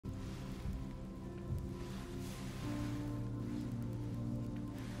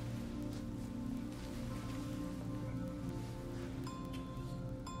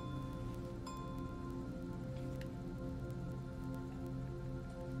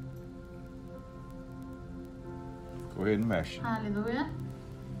Go ahead and mash it. Hallelujah.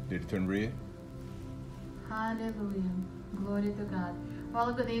 Did it turn red? Hallelujah. Glory to God.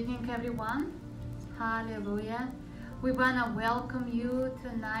 Well, good evening, everyone. Hallelujah. We want to welcome you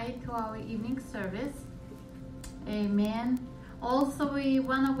tonight to our evening service. Amen. Also, we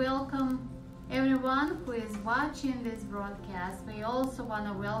want to welcome everyone who is watching this broadcast. We also want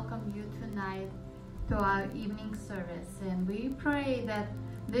to welcome you tonight to our evening service. And we pray that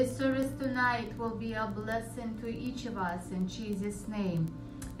this service tonight will be a blessing to each of us in Jesus' name.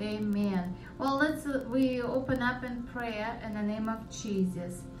 Amen. Well, we open up in prayer in the name of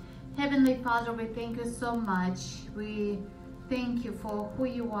Jesus. Heavenly Father, we thank you so much. We thank you for who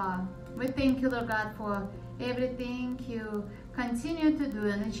you are. We thank you, Lord God, for everything you continue to do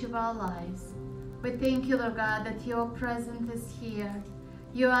in each of our lives. We thank you, Lord God, that your presence is here.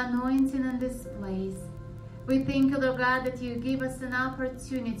 Your anointing in this place. We thank you, Lord God, that you give us an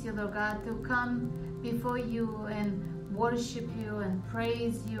opportunity, Lord God, to come before you and worship you and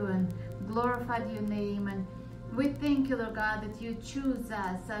praise you and glorify your name. And we thank you, Lord God, that you choose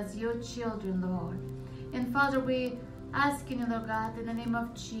us as your children, Lord. And Father, we ask you, Lord God, in the name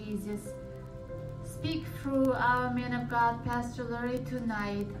of Jesus, speak through our man of God, Pastor Larry,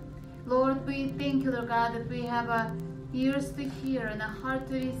 tonight. Lord, we thank you, Lord God, that we have ears to hear and a heart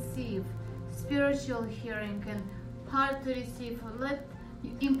to receive, spiritual hearing and heart to receive. Let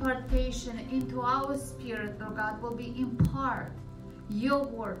impartation into our spirit, Lord God, will be impart your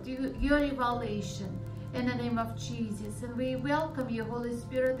word, your revelation in the name of Jesus. And we welcome you, Holy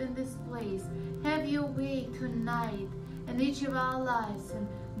Spirit, in this place. Have your way tonight in each of our lives, and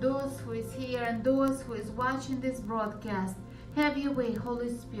those who is here and those who is watching this broadcast. Have your way, Holy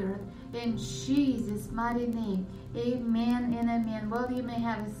Spirit, in Jesus' mighty name. Amen and amen. Well, you may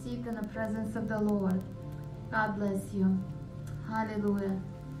have a seat in the presence of the Lord. God bless you. Hallelujah.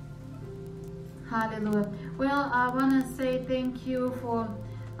 Hallelujah. Well, I want to say thank you for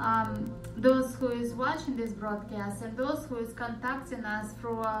those who is watching this broadcast and those who is contacting us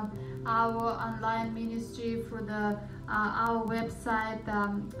through our online ministry, through our website,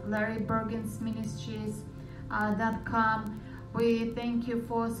 LarryBergensMinistries.com. We thank you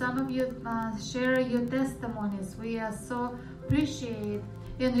for some of you share your testimonies. We are so appreciate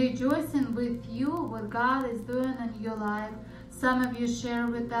and rejoicing with you what God is doing in your life. Some of you share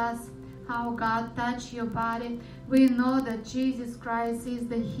with us how God touched your body. We know that Jesus Christ is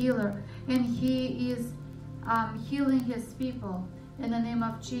the healer, and He is healing His people in the name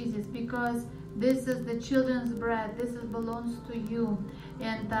of Jesus, because this is the children's bread. This belongs to you.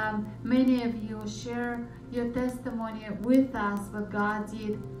 And many of you share your testimony with us, what God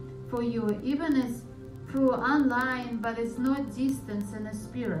did for you, even as through online, but it's no distance in the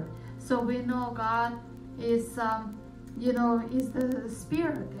spirit. So we know God is, is the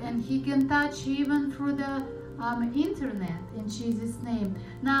spirit, and He can touch even through the internet in Jesus' name.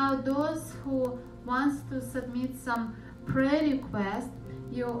 Now, those who wants to submit some prayer requests,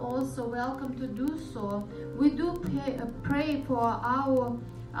 you're also welcome to do so. We do pray for our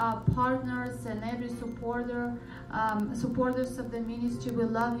partners and every supporters of the ministry. We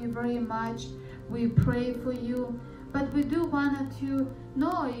love you very much. We pray for you. But we do want to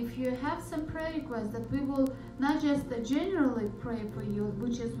know if you have some prayer requests, that we will not just generally pray for you,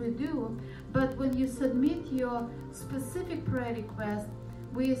 which is we do, but when you submit your specific prayer request,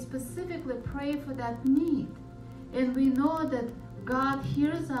 we specifically pray for that need. And we know that God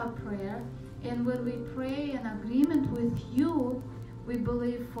hears our prayer, and when we pray in agreement with you, we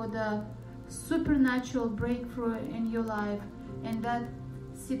believe for the supernatural breakthrough in your life, and that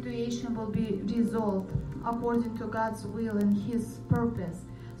situation will be resolved according to God's will and His purpose.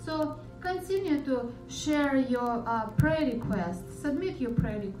 So continue to share your prayer requests. Submit your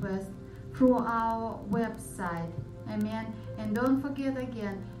prayer requests through our website. Amen. And don't forget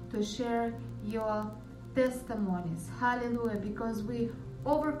again to share your testimonies. Hallelujah. Because we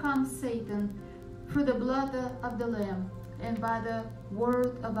overcome Satan through the blood of the Lamb and by the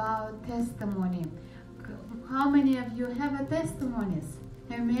word of our testimony. How many of you have testimonies?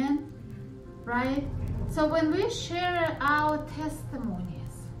 Amen. Right? So when we share our testimonies,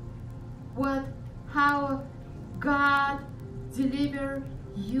 how God delivered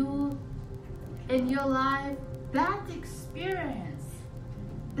you in your life, that experience,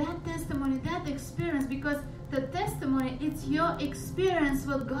 that testimony, that experience, because the testimony, it's your experience,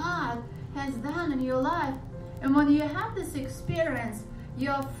 what God has done in your life. And when you have this experience,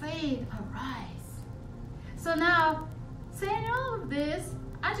 your faith arises. So now, saying all of this,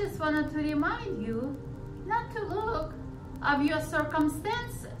 I just wanted to remind you not to look of your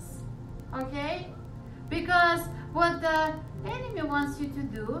circumstances, okay? Because what the enemy wants you to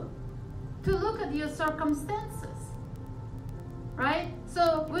do, to look at your circumstances. right?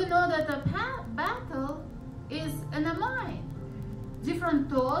 So we know that the battle is in the mind. Different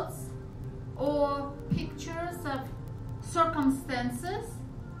thoughts or pictures of circumstances.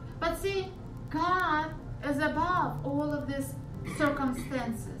 But see, God is above all of these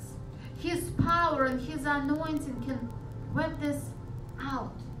circumstances. His power and His anointing can wipe this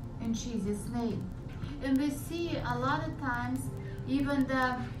out in Jesus' name. And we see a lot of times even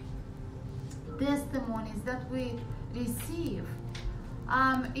the testimonies that we receive.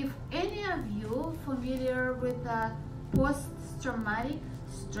 If any of you familiar with post-traumatic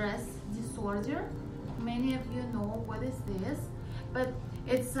stress disorder, many of you know what is this, but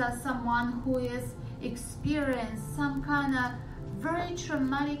it's someone who has experienced some kind of very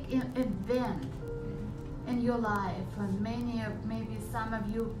traumatic event in your life, and maybe some of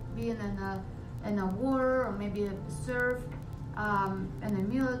you being in a war, or maybe served in the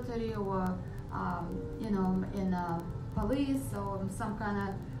military, or in police, or some kind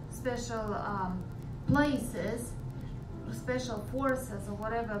of special places, special forces, or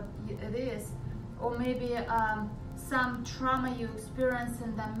whatever it is, or maybe some trauma you experience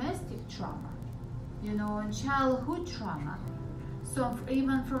in domestic trauma, and childhood trauma. So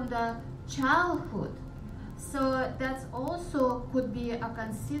even from the childhood. So that's also could be a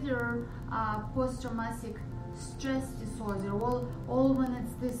considered post-traumatic stress disorder. All when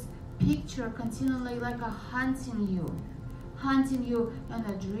it's this picture continually like hunting you in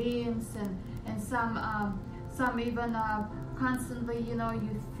the dreams, and some even constantly,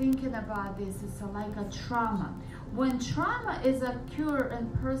 you thinking about this. It's like a trauma. When trauma is occur in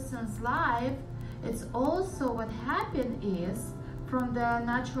person's life, it's also what happened is, from the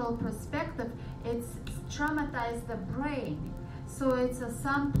natural perspective, it's traumatized the brain. So it's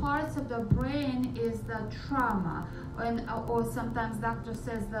some parts of the brain is the trauma, or sometimes doctor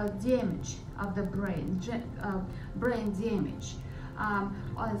says the damage of the brain, brain damage.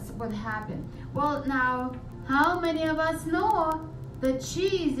 What happened? Well, now, how many of us know that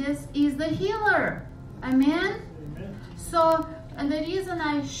Jesus is the healer? Amen? Amen. So, and the reason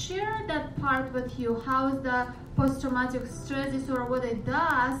I share that part with you, how is the post-traumatic stress disorder, what it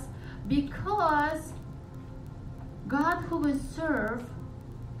does, because God who we serve,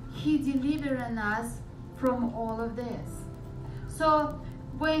 He delivering us from all of this. So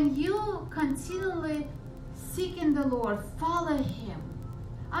when you continually seeking the Lord, follow Him.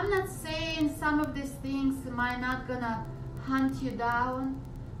 I'm not saying some of these things might not gonna hunt you down,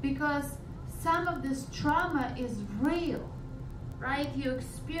 because some of this trauma is real, right? You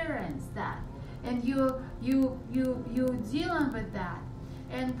experience that, and you dealing with that.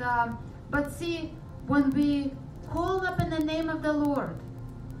 And but see, when we call up in the name of the Lord,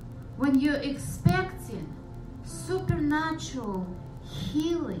 when you're expecting supernatural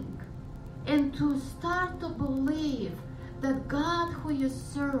healing, and to start to believe that God who you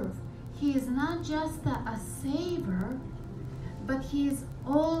serve, He is not just a savior, but He is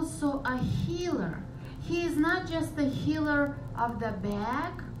also a healer. He is not just the healer of the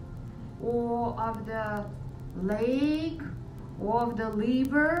back, or of the leg, or of the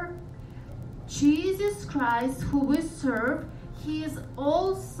liver. Jesus Christ, who we serve, He is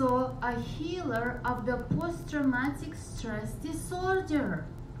also a healer of the post-traumatic stress disorder.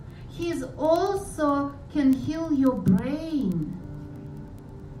 He is also can heal your brain.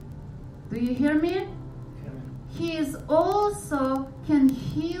 Do you hear me? He is also can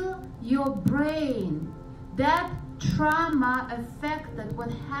heal your brain. That trauma affected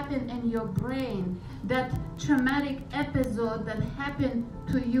what happened in your brain, that traumatic episode that happened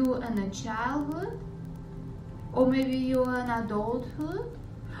to you in a childhood, or maybe you were in adulthood,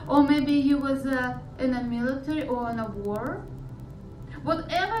 or maybe you was in a military or in a war.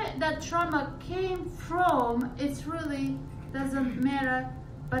 Whatever that trauma came from, it really doesn't matter,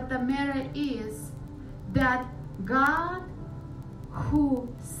 but the matter is that God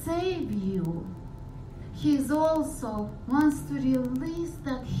who saved you, He also wants to release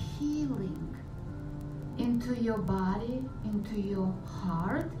that healing into your body, into your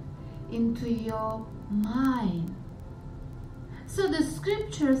heart, into your mind. So the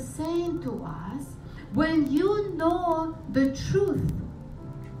scripture is saying to us, when you know the truth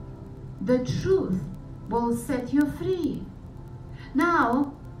will set you free.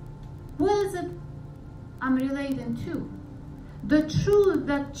 Now, what is it I'm relating to? The truth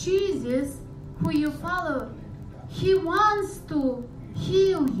that Jesus, who you follow, He wants to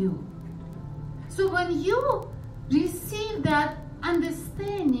heal you. So when you receive that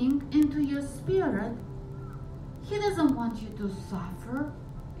understanding into your spirit, He doesn't want you to suffer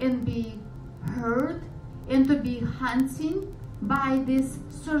and be hurt and to be hunting by these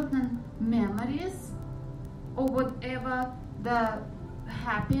certain memories or whatever that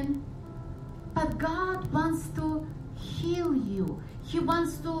happen. But God wants to heal you. He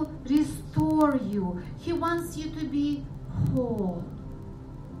wants to restore you. He wants you to be whole.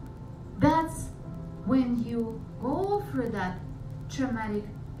 That's when you go through that traumatic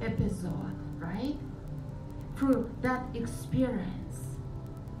episode, right? Through that experience.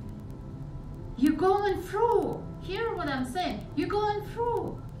 You're going through. Hear what I'm saying. You're going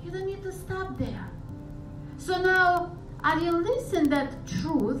through. You don't need to stop there. So now, are you listening that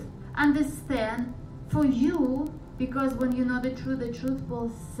truth, understand for you, because when you know the truth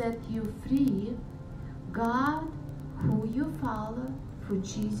will set you free. God, who you follow through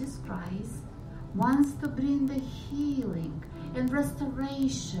Jesus Christ, wants to bring the healing and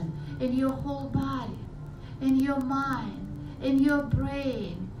restoration in your whole body, in your mind, in your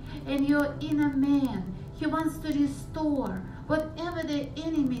brain, in your inner man. He wants to restore whatever the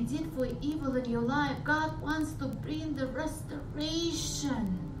enemy did for evil in your life. God wants to bring the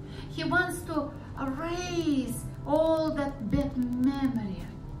restoration. He wants to erase all that bad memory.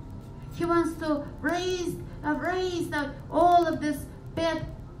 He wants to erase out all of this bad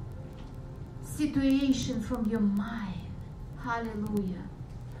situation from your mind. Hallelujah.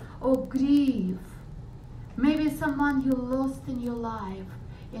 Oh, grief. Maybe someone you lost in your life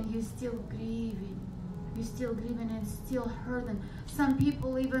and you're still grieving. You're still grieving and still hurting. Some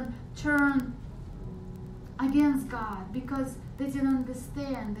people even turn against God because they didn't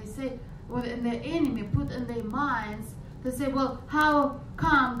understand. They say, well, and the enemy put in their minds, they say, well, how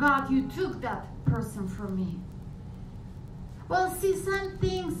come, God, you took that person from me? Well, see, some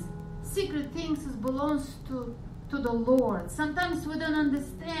things, secret things, belongs to the Lord. Sometimes we don't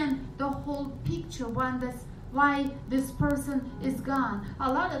understand the whole picture, why this person is gone.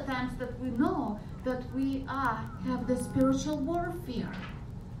 A lot of times that we know that we have the spiritual warfare.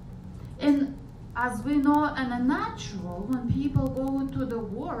 And as we know in a natural, when people go to the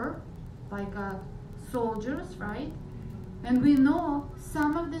war, like soldiers, right? And we know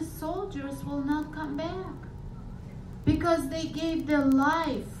some of the soldiers will not come back because they gave their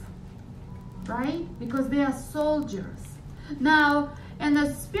life, right? Because they are soldiers. Now, in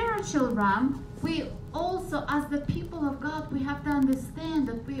the spiritual realm, we also, as the people of God, we have to understand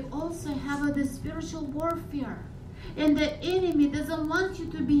that we also have the spiritual warfare. And the enemy doesn't want you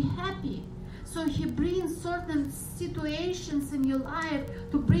to be happy. So he brings certain situations in your life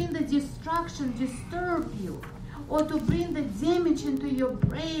to bring the destruction, disturb you, or to bring the damage into your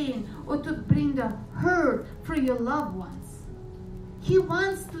brain, or to bring the hurt for your loved ones. He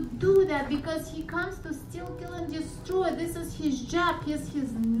wants to do that because he comes to steal, kill, and destroy. This is his job.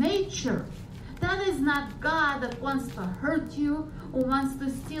 His nature. That is not God that wants to hurt you or wants to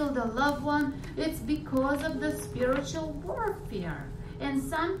steal the loved one. It's because of the spiritual warfare. And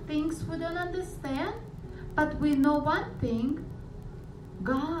some things we don't understand, but we know one thing.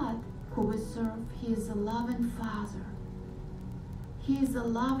 God, who we serve, He is a loving Father. He is a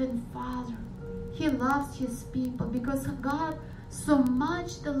loving Father. He loves His people because God so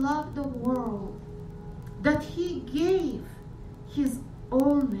much loved the world that He gave His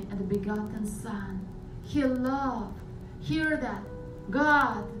only and begotten Son. He loved, hear that,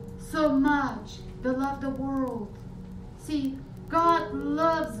 God so much loved the world. See, God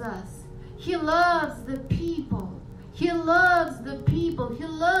loves us. He loves the people. He loves the people. He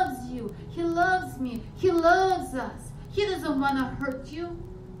loves you. He loves me. He loves us. He doesn't want to hurt you.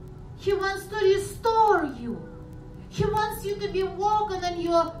 He wants to restore you. He wants you to be walking in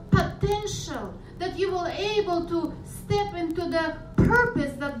your potential, that you will able to step into the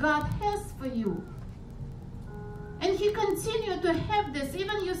purpose that God has for you. And He continues to have this.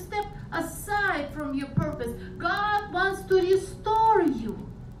 Even you step aside from your purpose, God wants to restore you.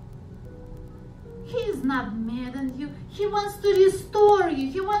 He is not mad at you. He wants to restore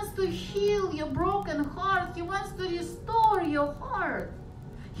you. He wants to heal your broken heart. He wants to restore your heart.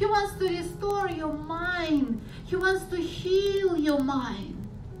 He wants to restore your mind. He wants to heal your mind.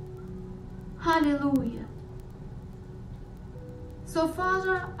 Hallelujah. So,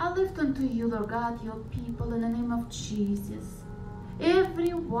 Father, I lift unto you, Lord God, your people in the name of Jesus.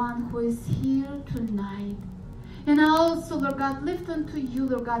 Everyone who is here tonight. And I also, Lord God, lift unto you,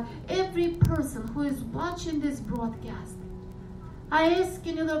 Lord God, every person who is watching this broadcast. I ask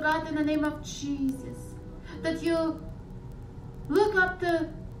you, Lord God, in the name of Jesus, that you look up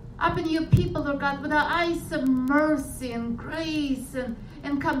in your people, Lord God, with our eyes of mercy and grace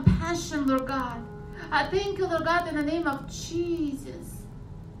and compassion, Lord God. I thank you, Lord God, in the name of Jesus,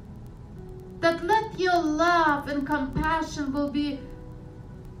 that let your love and compassion will be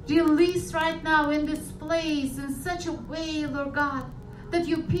released right now in this place in such a way, Lord God, that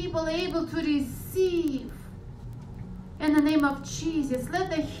your people are able to receive In the name of Jesus, let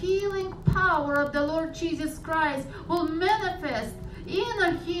the healing power of the Lord Jesus Christ will manifest.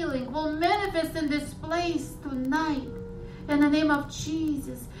 Inner healing will manifest in this place tonight. In the name of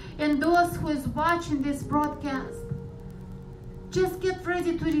Jesus. And those who is watching this broadcast, just get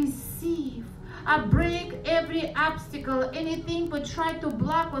ready to receive. I break every obstacle, anything would try to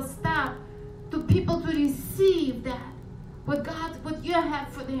block or stop to people to receive that. What God, what you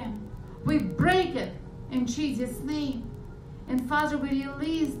have for them. We break it in Jesus' name. And Father, we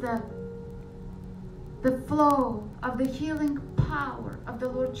release the flow of the healing power of the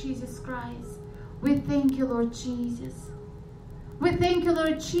Lord Jesus Christ. We thank you, Lord Jesus. We thank you,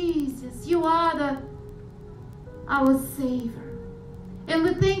 Lord Jesus. You are our Savior. And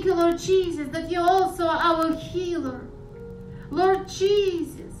we thank you, Lord Jesus, that you also are our healer. Lord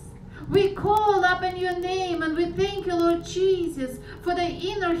Jesus, we call upon your name and we thank you, Lord Jesus, for the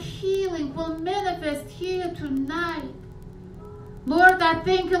inner healing will manifest here tonight. Lord, I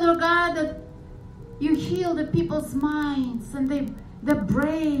thank you, Lord God, that you heal the people's minds and the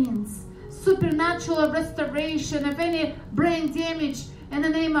brains. Supernatural restoration of any brain damage in the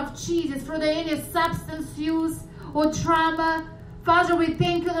name of Jesus, for any substance use or trauma. Father, we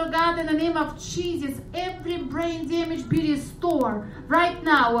thank you, Lord God, in the name of Jesus. Every brain damage be restored right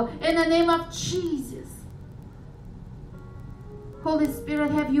now in the name of Jesus. Holy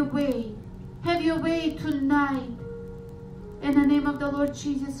Spirit, have your way. Have your way tonight in the name of the Lord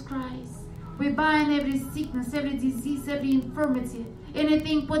Jesus Christ. We bind every sickness, every disease, every infirmity.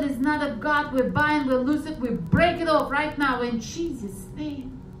 Anything what is not of God, we bind, we loose it, we break it off right now in Jesus'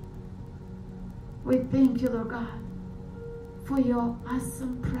 name. We thank you, Lord God, for your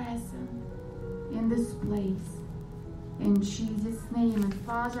awesome presence in this place. In Jesus' name. And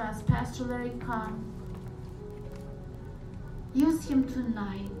Father, as Pastor Larry comes, use him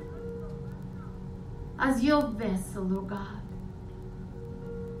tonight as your vessel, Lord God.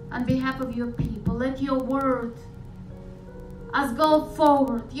 On behalf of your people, let your word as go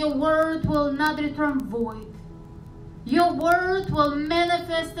forward. Your word will not return void. Your word will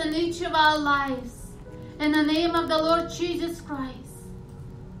manifest in each of our lives. In the name of the Lord Jesus Christ,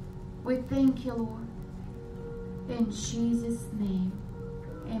 we thank you, Lord. In Jesus' name.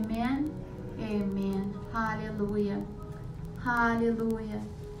 Amen. Amen. Hallelujah. Hallelujah.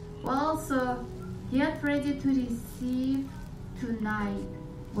 Well, also, get ready to receive tonight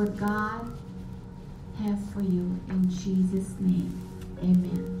what God has for you in Jesus' name.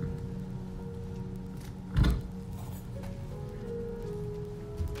 Amen.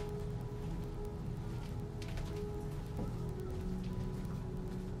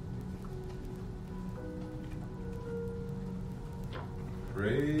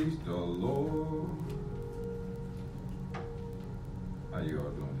 Praise the Lord. How you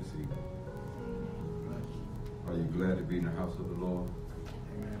all doing this evening? Are you glad to be in the house of the Lord?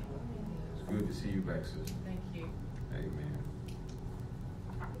 Amen. It's good to see you back, sister. Thank you. Amen.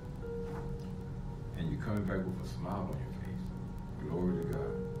 And you're coming back with a smile on your face. Glory to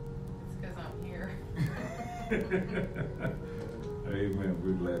God. It's because I'm here. Amen.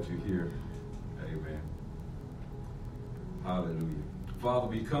 We're glad you're here. Amen. Hallelujah. Father,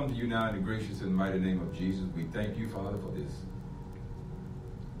 we come to you now in the gracious and mighty name of Jesus. We thank you, Father, for this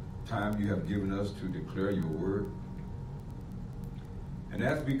time you have given us to declare your word. And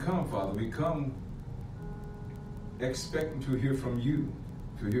as we come, Father, we come expecting to hear from you,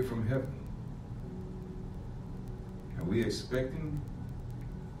 to hear from heaven. And we expecting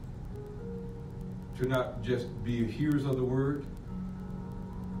to not just be hearers of the word,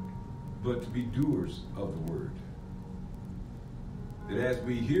 but to be doers of the word. That as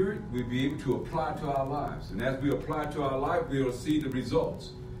we hear it, we'll be able to apply to our lives. And as we apply to our life, we'll see the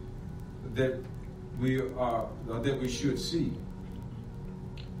results that we should see.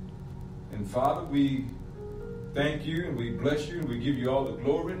 And Father, we thank you and we bless you and we give you all the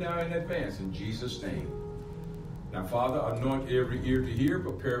glory now in advance in Jesus' name. Now, Father, anoint every ear to hear,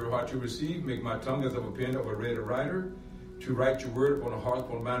 prepare every heart to receive, make my tongue as of a pen of a ready writer, to write your word upon the heart,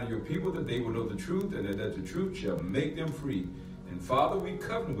 upon the mind of your people, that they will know the truth, and that the truth shall make them free. And Father, we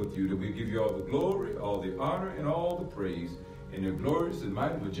covenant with you that we give you all the glory, all the honor, and all the praise in the glorious and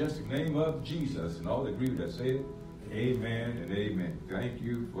mighty majestic name of Jesus. And all agree with that, say it. Amen and amen. Thank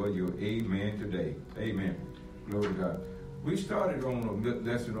you for your amen today. Amen. Glory to God. We started on a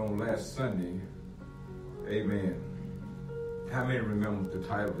lesson on last Sunday. Amen. How many remember the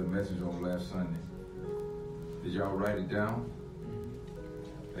title of the message on last Sunday? Did y'all write it down?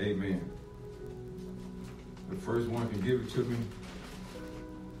 Amen. The first one can give it to me.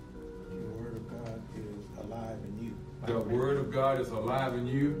 The Word of God is alive in you. The Word of God is alive in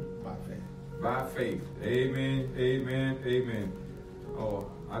you. By faith. By faith. Amen, amen, amen. Oh,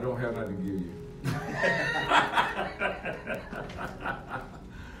 I don't have nothing to give you.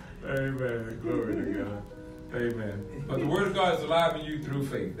 Amen. Glory to God. Amen. But the word of God is alive in you through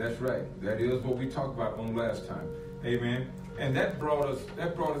faith. That's right. That is what we talked about on last time. Amen. And that brought us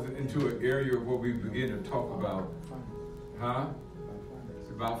into an area where we begin to talk about,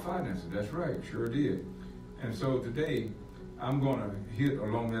 about finances. That's right. Sure did. And so today I'm going to hit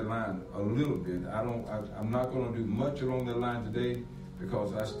along that line a little bit. I'm not going to do much along that line today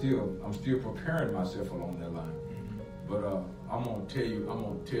because I'm still preparing myself along that line. But I'm going to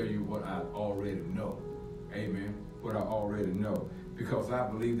tell you what I already know. Amen. What I already know. Because I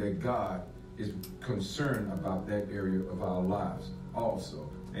believe that God is concerned about that area of our lives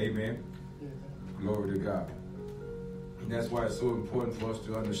also. Amen. Glory to God. And that's why it's so important for us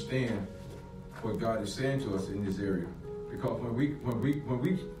to understand what God is saying to us in this area. Because when we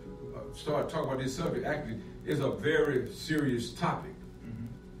start talking about this subject, actually, it's a very serious topic.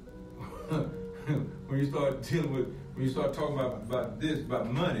 When you start talking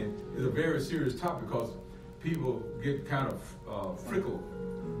about money, it's a very serious topic because people get kind of frickled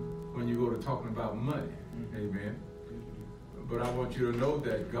when you go to talking about money. Amen. But I want you to know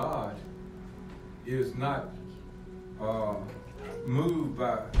that God is not moved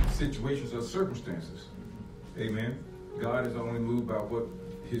by situations or circumstances. Amen. God is only moved by what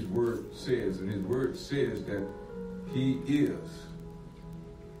his word says. And his word says that he is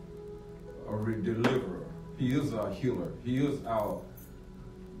a deliverer. He is our healer. He is our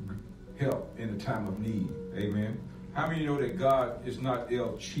help in the time of need. Amen. How many know that God is not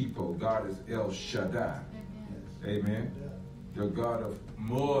El Cheapo? God is El Shaddai. Amen. The God of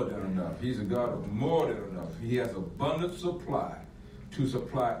more than enough. He's a God of more than enough. He has abundant supply to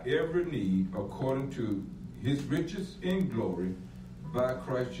supply every need according to his riches in glory by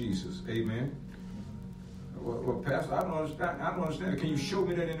Christ Jesus. Amen. Well, Pastor, I don't understand. Can you show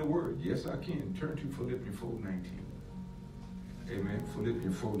me that in the Word? Yes, I can. Turn to Philippians 4:19. Amen.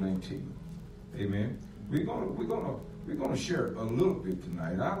 Philippians 4:19. Amen. We're gonna share a little bit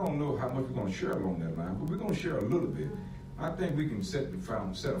tonight. I don't know how much we're gonna share along that line, but we're gonna share a little bit. I think we can set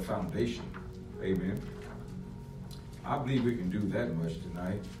a foundation. Amen. I believe we can do that much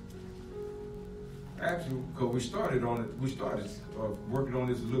tonight. Actually, because we started working on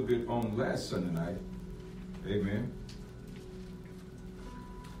this a little bit on last Sunday night. Amen.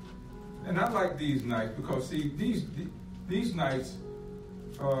 And I like these nights because see these nights,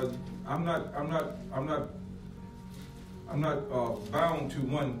 I'm not bound to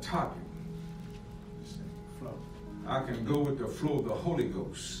one topic. I can go with the flow of the Holy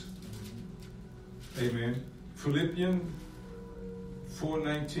Ghost. Amen. Philippians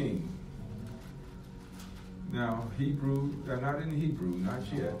 4:19. Now, Hebrew, not in Hebrew, not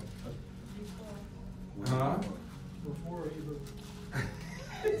yet. Huh? Before Hebrew.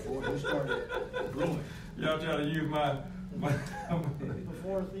 Before you started growing. Y'all trying to use my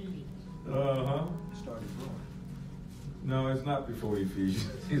Before Ephesians. Uh-huh. Started growing. No, it's not before Ephesians.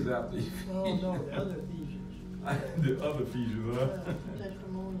 It's after Ephesians. No, the other Ephesians. The other Ephesians, huh?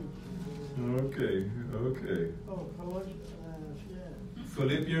 Testimonies. Okay. Oh, yeah.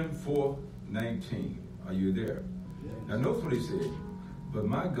 Philippians 4:19. Are you there? Yes. Now notice what he said. But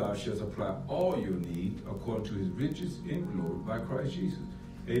my God shall supply all your need according to his riches in glory by Christ Jesus.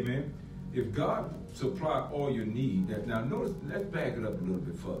 Amen. If God supply all your need, now notice, let's back it up a little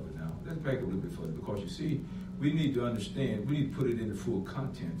bit further now. Let's back it a little bit further because you see, we need to understand, we need to put it into full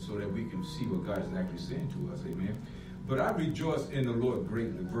content so that we can see what God is actually saying to us. Amen. But I rejoice in the Lord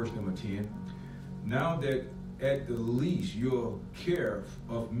greatly, verse number 10. Now that at the least your care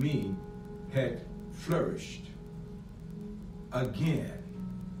of me had flourished again,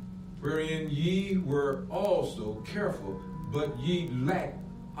 wherein ye were also careful, but ye lacked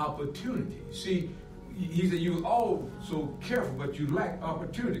opportunity. See, he said you were also careful, but you lack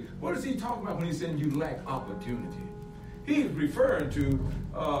opportunity. What is he talking about when he's saying you lack opportunity? He's referring to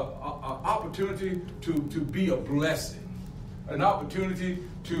opportunity to be a blessing, an opportunity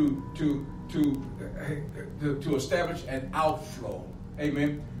to establish an outflow.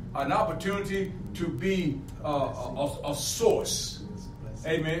 Amen. An opportunity to be a source.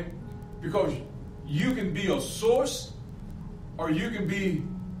 Amen. Because you can be a source, or you can be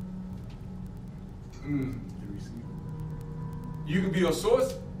a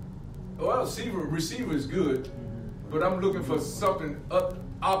source. Well, receiver is good, but I'm looking for something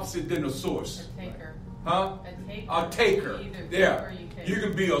opposite than a source. A taker. Huh? A taker. Yeah. You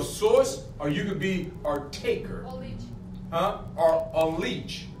can be a source, or you can be a taker. A leech. Huh? Or a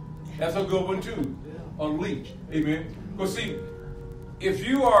leech. That's a good one too. A leech. Amen. Because see,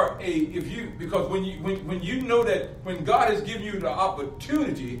 because when you know that when God has given you the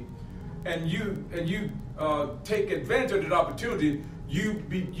opportunity, and you take advantage of that opportunity, you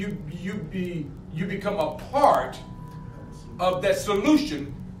become a part of that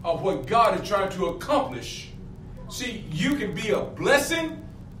solution of what God is trying to accomplish. See, you can be a blessing,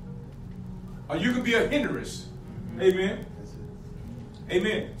 or you can be a hindrance. Amen.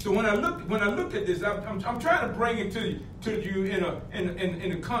 Amen. So when I look at this, I'm trying to bring it to you in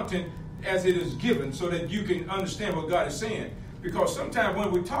the content as it is given, so that you can understand what God is saying. Because sometimes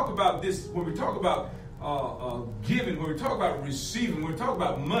when we talk about this, when we talk about giving, when we talk about receiving, when we talk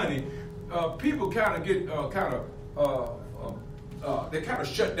about money, people kind of get they kind of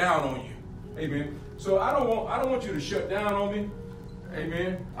shut down on you. Amen. So I don't want you to shut down on me.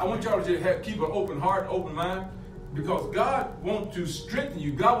 Amen. I want y'all to just keep an open heart, open mind, because God wants to strengthen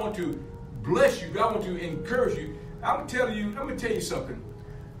you. God wants to bless you. God wants to encourage you. I'm telling you, let me tell you something.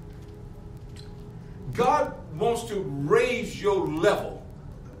 God wants to raise your level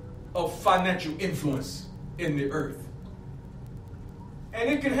of financial influence in the earth. And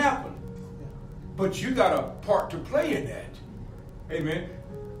it can happen. But you got a part to play in that. Amen.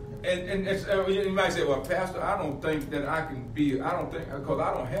 And it's, you might say, well, Pastor, I don't think that I can be, because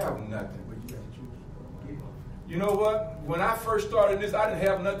I don't have nothing. You know what? When I first started this, I didn't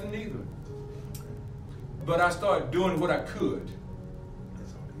have nothing either. But I started doing what I could.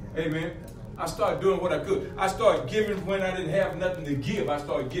 Amen. I started doing what I could. I started giving when I didn't have nothing to give. I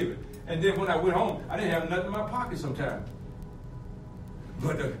started giving. And then when I went home, I didn't have nothing in my pocket sometimes.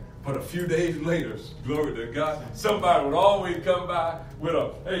 But a few days later, glory to God, somebody would always come by with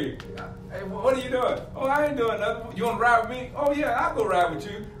a, hey, what are you doing? Oh, I ain't doing nothing. You want to ride with me? Oh, yeah, I'll go ride with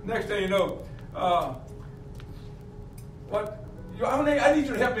you. Next thing you know, what? I need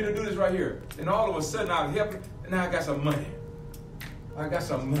you to help me to do this right here. And all of a sudden, I was helping, and now I got some money. I got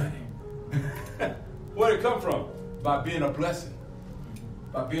some money. Where did it come from? By being a blessing.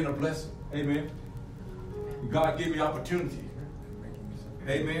 By being a blessing. Amen. God gave me opportunity.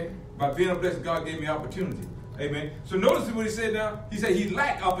 Amen. By being a blessing, God gave me opportunity. Amen. So notice what he said now. He said he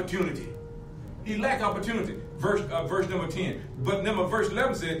lacked opportunity. He lacked opportunity. Verse number 10. But verse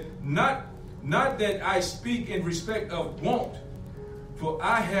 11 said, Not that I speak in respect of want, for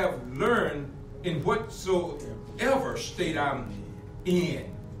I have learned in whatsoever state I'm in.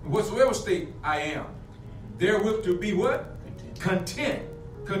 Whatsoever state I am, therewith to be what? Content.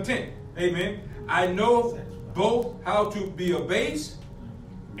 Content. Amen. I know both how to be abased,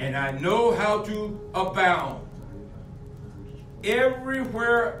 and I know how to abound.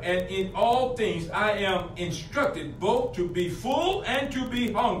 Everywhere and in all things I am instructed both to be full and to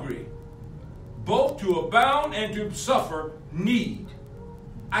be hungry, both to abound and to suffer need.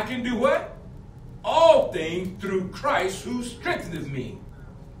 I can do what? All things through Christ who strengtheneth me.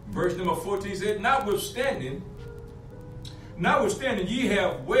 Verse number 14 said, Notwithstanding, ye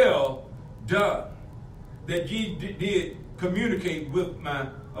have well done, that ye did communicate with my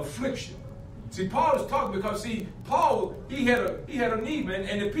affliction. See, Paul is talking because, Paul, he had a need, man,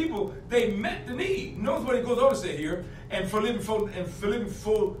 and the people, they met the need. Notice what he goes on to say here, and Philippians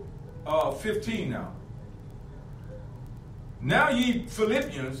 4:15 now. Now ye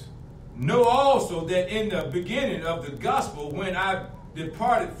Philippians know also that in the beginning of the gospel, when I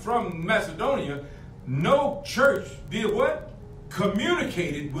departed from Macedonia, no church did what?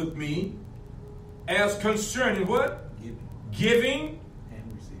 Communicated with me as concerning what? Giving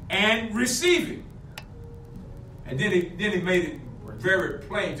and receiving. And then he made it very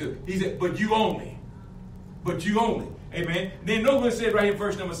plain to, he said, but you only. Amen. Then notice what it said right here in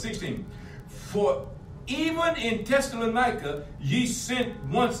verse number 16. For even in Thessalonica ye sent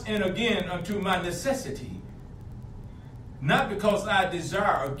once and again unto my necessity, not because I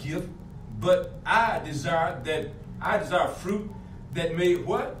desire a gift, but I desire fruit that may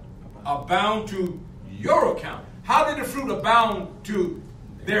what? Abound to your account. How did the fruit abound to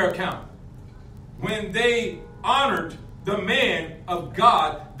their account? When they honored the man of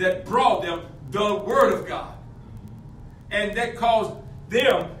God that brought them the word of God. And that caused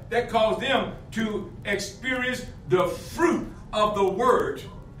them to experience the fruit of the word.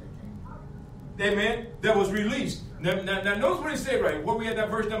 Amen. That was released. Now notice what he said right here. What we had that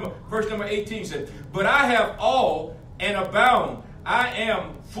verse number 18 said, But I have all and abound. I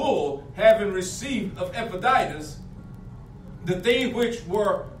am full, having received of Epaphroditus the things which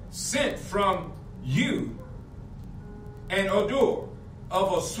were sent from you, an odor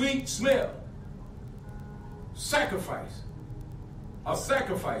of a sweet smell, sacrifice,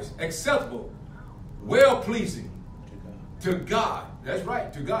 acceptable, well-pleasing to God. That's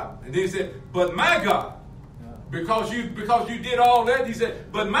right, to God. And then he said, but my God because you did all that, he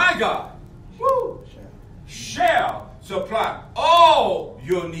said, but my God, woo, shall supply all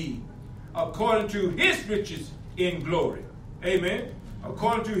your need according to his riches in glory. Amen.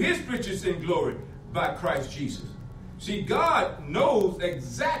 According to his riches in glory by Christ Jesus. See, God knows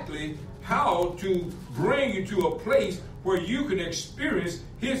exactly how to bring you to a place where you can experience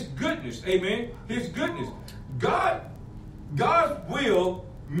his goodness. Amen. His goodness. God will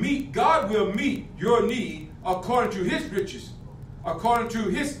meet your need according to his riches, according to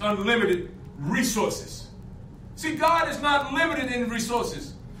his unlimited resources. See, God is not limited in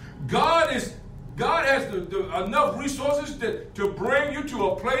resources. God has enough resources to bring you to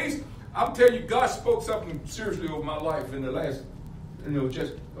a place. I'm telling you, God spoke something seriously over my life in the last,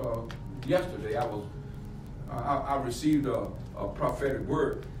 just yesterday. I received a prophetic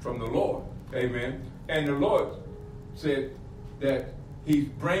word from the Lord. Amen. And the Lord said that he's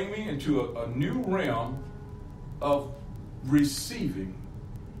bringing me into a new realm of receiving,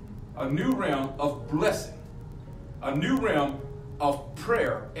 a new realm of blessing, a new realm of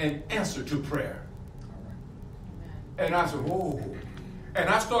prayer and answer to prayer. And I said, whoa. And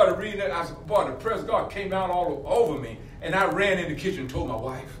I started reading that. I said, boy, the presence of God came down all over me. And I ran in the kitchen and told my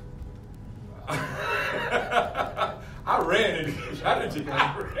wife. I ran in the kitchen. I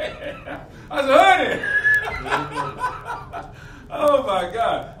ran. I said, honey. Oh, my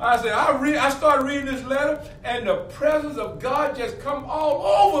God. I said, I started reading this letter, and the presence of God just come all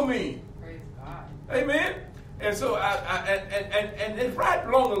over me. Praise God. Amen. And so and it's right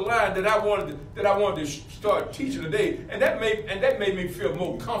along the line that I wanted to start teaching today, and that made me feel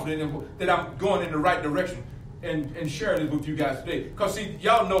more confident that I'm going in the right direction and sharing this with you guys today. Because see,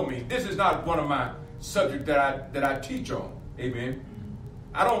 y'all know me. This is not one of my subjects that I teach on. Amen.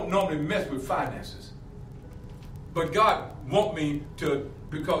 I don't normally mess with finances, but God wants me to,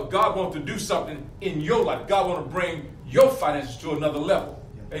 because God wants to do something in your life. God wants to bring your finances to another level.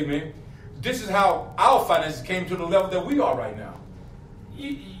 Amen. This is how our finances came to the level that we are right now.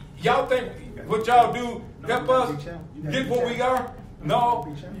 Y'all think what y'all do help us get what we are? No.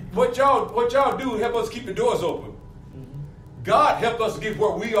 What y'all do help us keep the doors open. God helped us get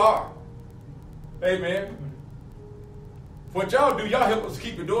where we are. Amen. What y'all do, y'all help us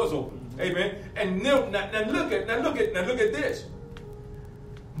keep the doors open. Amen. And now look at this.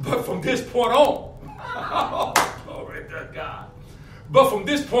 But from this point on, glory to God. But from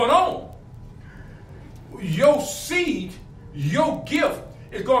this point on, your seed, your gift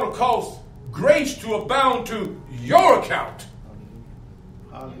is going to cause grace to abound to your account.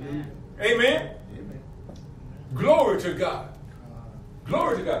 Hallelujah. Amen. Amen. Glory to God.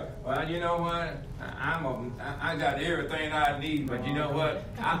 Glory to God. Well, you know what? I got everything I need, but you know what?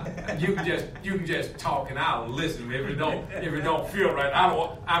 You can just talk and I'll listen. If it don't feel right,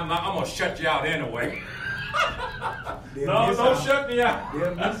 I'm gonna shut you out anyway. No, don't shut me out.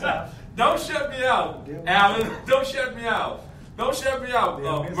 Don't shut me out, Alan. Don't shut me out. Don't shut me out,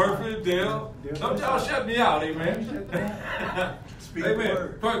 Murphy, Dale. Don't y'all shut me out, amen.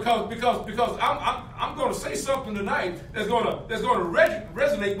 Amen. Because I'm going to say something tonight that's going to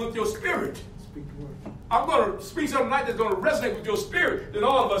resonate with your spirit. I'm going to speak something tonight that's going to resonate with your spirit. Then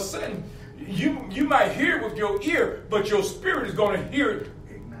all of a sudden, you might hear it with your ear, but your spirit is going to hear it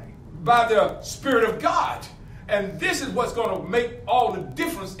by the Spirit of God. And this is what's going to make all the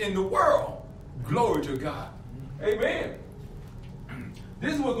difference in the world. Glory to God. Amen.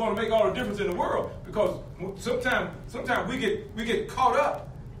 This is what's going to make all the difference in the world, because sometimes we get caught up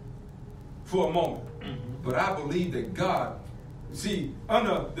for a moment. But I believe that God, see,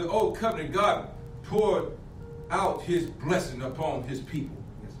 under the old covenant, God poured out his blessing upon his people.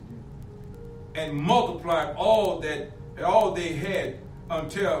 Yes, he did. And multiplied all they had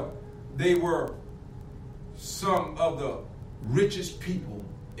until they were some of the richest people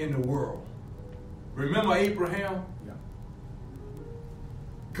in the world. Remember Abraham? Yeah.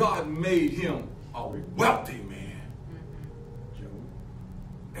 God made him a wealthy man.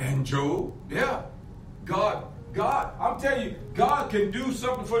 And Job, yeah. God, I'm telling you, God can do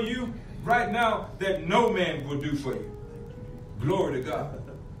something for you right now that no man will do for you. Glory to God.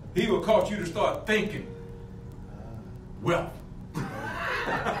 He will cause you to start thinking wealth.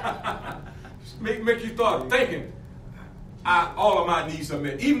 Make you start thinking, all of my needs are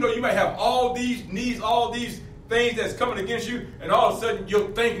met. Even though you might have all these needs, all these things that's coming against you, and all of a sudden your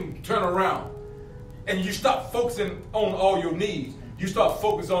thinking turn around. And you stop focusing on all your needs. You start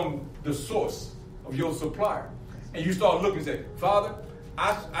focusing on the source of your supplier. And you start looking and say, Father,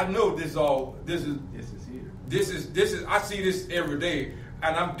 I know this is here. I see this every day,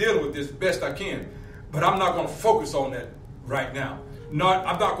 and I'm dealing with this best I can. But I'm not going to focus on that right now. I'm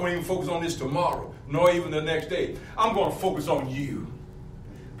not going to even focus on this tomorrow, nor even the next day. I'm going to focus on you.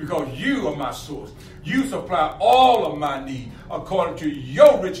 Because you are my source. You supply all of my need according to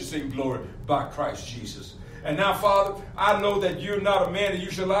your riches and glory by Christ Jesus. And now, Father, I know that you're not a man that you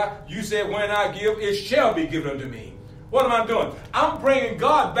shall lie. You said, when I give, it shall be given unto me. What am I doing? I'm bringing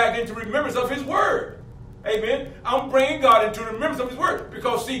God back into remembrance of his word. Amen. I'm bringing God into remembrance of his word.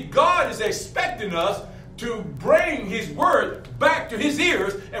 Because, see, God is expecting us to bring his word back to his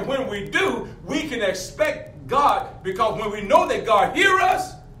ears. And when we do, we can expect God, because when we know that God hears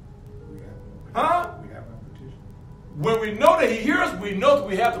us, We have a petition. when we know that he hears us, we know that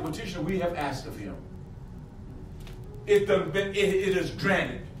we have the petition we have asked of him. It is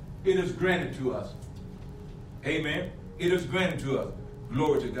granted. It is granted to us. Amen. It is granted to us.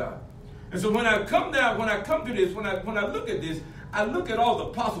 Glory to God. And so when I come to this, when I look at this, I look at all the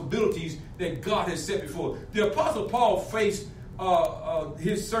possibilities that God has set before. The Apostle Paul faced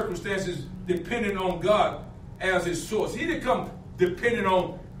his circumstances depending on God as his source. He didn't come depending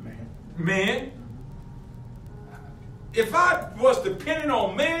on man. If I was depending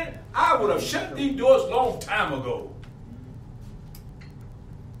on man, I would have shut these doors a long time ago.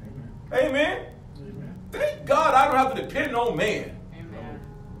 Amen. Amen. Amen. Thank God I don't have to depend on man. Amen.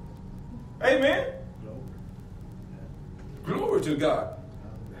 Amen. Glory. Glory to God.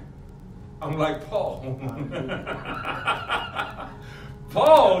 I'm like Paul.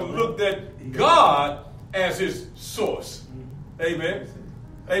 Paul looked at God as his source. Amen.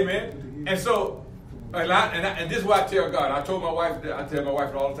 Amen. And so, and this is what I tell God. I tell my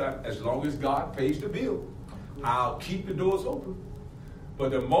wife all the time, as long as God pays the bill, I'll keep the doors open.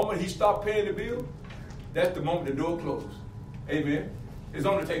 But the moment he stopped paying the bill, that's the moment the door closed. Amen. It's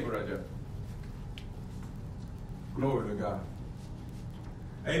on the table right there. Glory to God.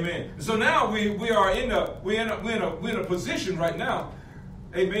 Amen. So now we are in a position right now,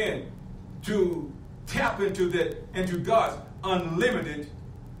 amen, to tap into God's unlimited,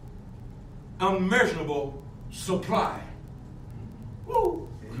 unmeasurable supply. Woo!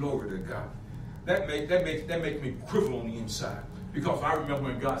 Glory to God. That makes me quiver on the inside, because I remember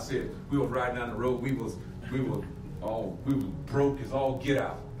when God said we were riding down the road, we was broke as all get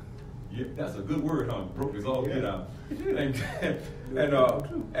out. Yeah, that's a good word, huh? Broke as all get out. And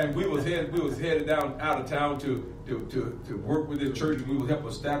we was headed down out of town to work with the church, and we was help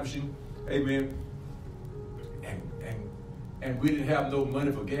establishing, amen. And we didn't have no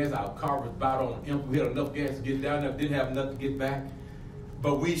money for gas. Our car was about on empty. We had enough gas to get down there, didn't have enough to get back.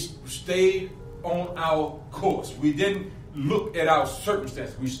 But we stayed on our course. We didn't look at our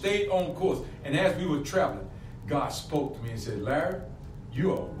circumstances. We stayed on course. And as we were traveling, God spoke to me and said, Larry,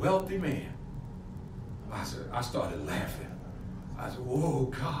 you're a wealthy man. I started laughing. I said,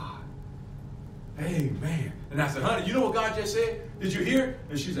 whoa, God. Amen. And I said, honey, you know what God just said? Did you hear it?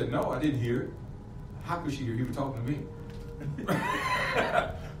 And she said, no, I didn't hear it. How could she hear? He was talking to me.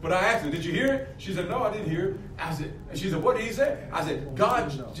 But I asked her, did you hear it? She said, no, I didn't hear it. And she said, what did he say? I said,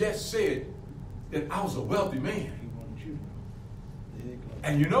 God just said that I was a wealthy man.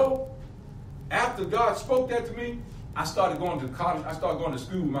 And you know, after God spoke that to me, I started going to college. I started going to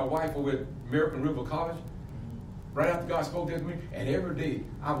school with my wife over at American River College. Right after God spoke that to me, and every day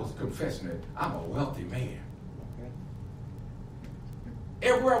I was confessing that I'm a wealthy man.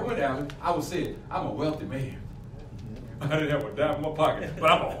 Everywhere I went out, I would say, I'm a wealthy man. I didn't have a dime in my pocket,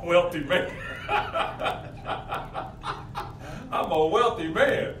 but I'm a wealthy man. I'm a wealthy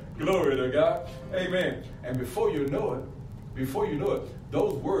man. Glory to God. Amen. And before you know it,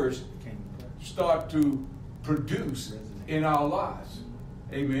 those words start to produce in our lives.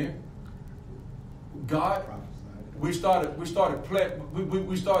 Amen. God, we started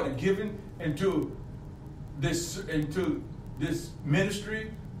giving into this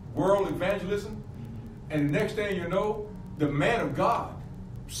ministry, world evangelism, and the next thing you know, the man of God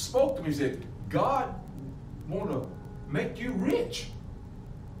spoke to me and said, God want to make you rich.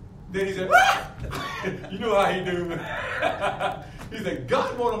 Then he said, ah! You know how he do. He said,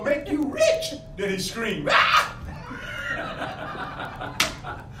 God want to make you rich. Then he screamed, ah!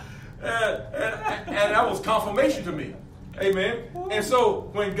 and that was confirmation to me. Amen. And so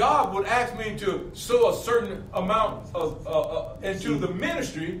when God would ask me to sow a certain amount of into the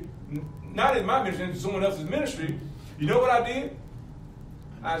ministry, not in my ministry, into someone else's ministry, you know what I did?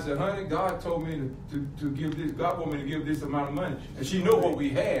 I said, honey, God told me to give this. God wanted me to give this amount of money. And she knew what we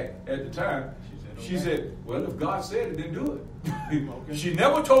had at the time. She said, well, if God said it, then do it. She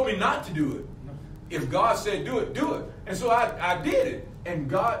never told me not to do it. If God said do it, do it. And so I did it.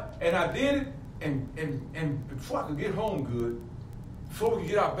 And I did it. And before I could get home good, before we could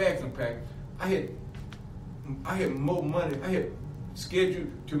get our bags unpacked, I had more money. I had scheduled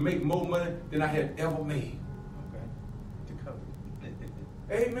to make more money than I had ever made. Okay. To cover.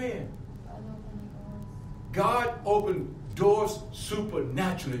 Amen. God opened doors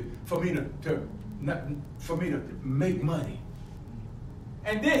supernaturally for me to make money.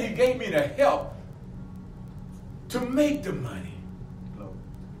 And then he gave me the help to make the money.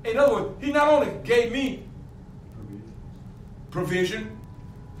 In other words, he not only gave me provision,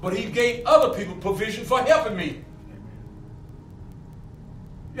 but he gave other people provision for helping me.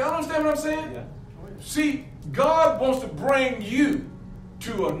 Y'all understand what I'm saying? Yeah. See, God wants to bring you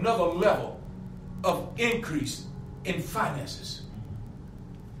to another level of increase in finances.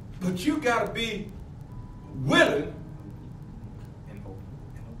 But you got to be willing And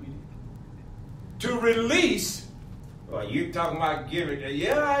obedient. to release. Well, you talking about giving?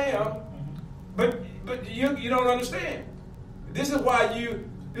 Yeah, I am. But you don't understand. This is why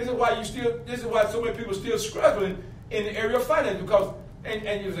so many people still struggling in the area of finance, because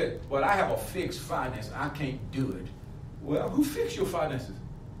and you say, well, I have a fixed finance, I can't do it. Well, who fixed your finances?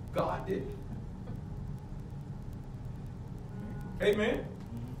 God did. Amen.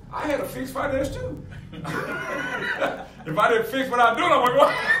 I had a fixed finance too. If I didn't fix what I'm doing, I wouldn't go.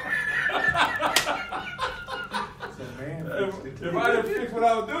 If I didn't fix what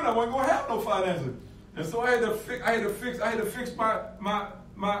I was doing, I wasn't gonna have no finances. And so I had to fix my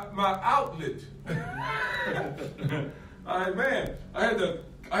outlet. All right, man. I had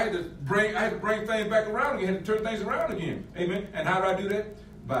to bring things back around again. I had to turn things around again. Amen. And how do I do that?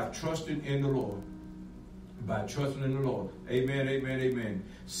 By trusting in the Lord. By trusting in the Lord. Amen, amen, amen.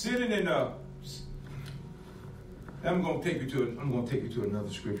 Sitting in I'm gonna take you to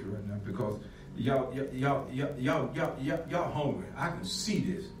another scripture right now, because y'all hungry. I can see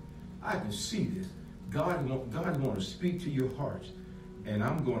this. God want to speak to your hearts, and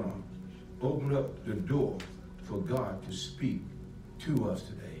I'm gonna open up the door for God to speak to us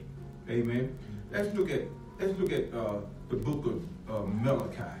today. Amen. Let's look at the book of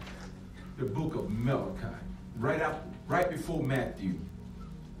Malachi. The book of Malachi. Right before Matthew.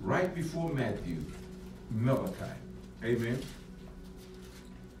 Malachi. Amen.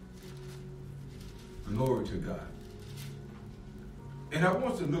 Glory to God. And I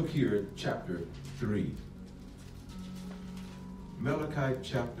want to look here at chapter 3. Malachi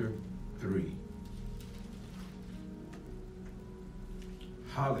chapter 3.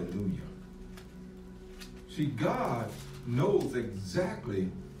 Hallelujah. See, God knows exactly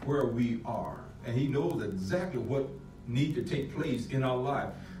where we are, and he knows exactly what needs to take place in our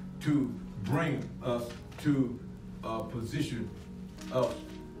life to bring us to a position of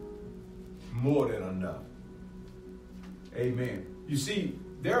more than enough. Amen. You see,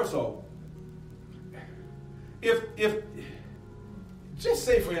 there's if just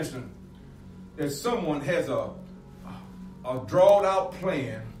say, for instance, that someone has a drawn out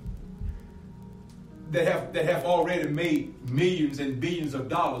plan that have already made millions and billions of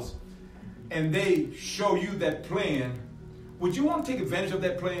dollars, and they show you that plan, would you want to take advantage of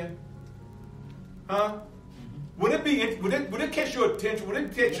that plan? Huh? Would it catch your attention? Would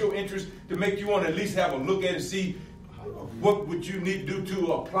it catch your interest to make you want to at least have a look at it, see what would you need to do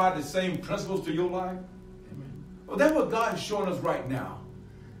to apply the same principles to your life? Amen. Well, that's what God is showing us right now.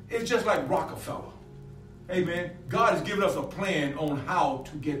 It's just like Rockefeller. Amen. God has given us a plan on how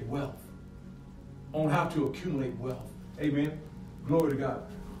to get wealth, on how to accumulate wealth. Amen. Glory to God.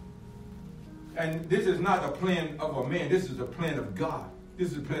 And this is not a plan of a man. This is a plan of God.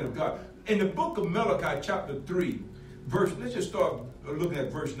 This is a plan of God. In the book of Malachi, chapter 3, let's just start looking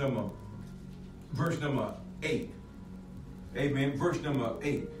at verse number 8. Amen. Verse number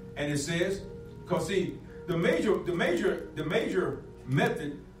 8. And it says, because see, the major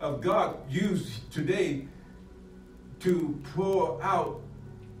method of God used today to pour out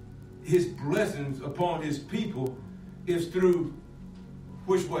his blessings upon his people is through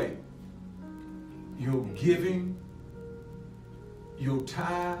which way? Your giving, your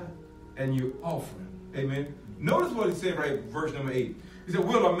tithe, and your offering. Amen. Notice what he said right in verse number 8. He said,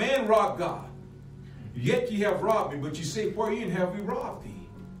 will a man rob God? Yet ye have robbed me, but you say, wherein have we robbed thee?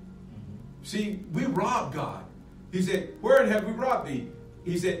 See, we robbed God. He said, wherein have we robbed thee?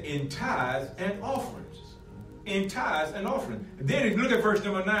 He said, in tithes and offerings. In tithes and offerings. And then if you look at verse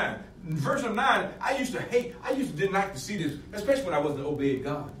number 9. In verse number 9, I used to didn't like to see this, especially when I wasn't obeying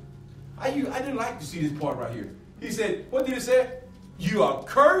God. I didn't like to see this part right here. He said, what did it say? You are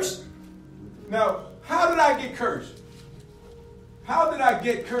cursed. Now, how did I get cursed? How did I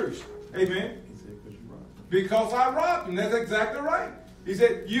get cursed? Amen. Because I robbed him. That's exactly right. He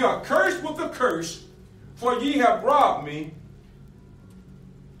said, you are cursed with a curse, for ye have robbed me,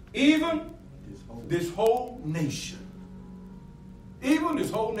 even this whole nation. Even this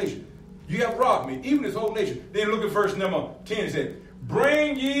whole nation. You have robbed me, even this whole nation. Then look at verse number 10. It said,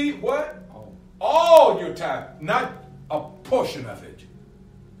 bring ye what? All your tithe, not a portion of it.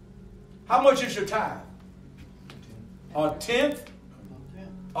 How much is your tithe? A tenth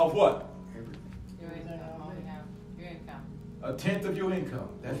of what? Your income. All we have. Your income. A tenth of your income.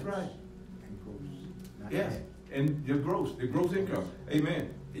 That's right. Yes. And your gross, the gross income.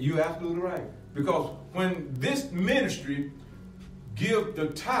 Amen. You're absolutely right. Because when this ministry give the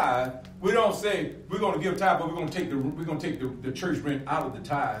tithe, we don't say we're going to give tithe, but we're going to take the church rent out of the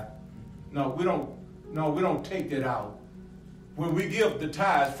tithe. No, we don't take that out. When we give the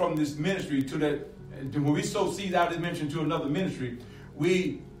tithe from this ministry to that, when we sow seeds out of this ministry to another ministry,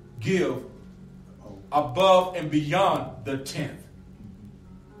 we give above and beyond the tenth.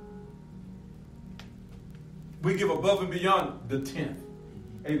 We give above and beyond the tenth.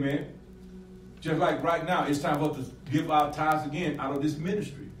 Amen. Just like right now, it's time for us to give our tithes again out of this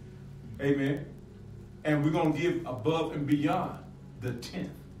ministry. Amen. And we're going to give above and beyond the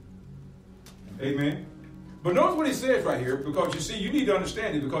tenth. Amen. But notice what he says right here, because you see, you need to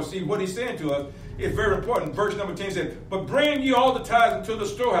understand it, because see, what he's saying to us is very important. Verse number 10 says, but bring ye all the tithes into the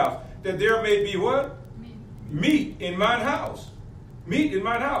storehouse, that there may be what? Meat in mine house. Meat in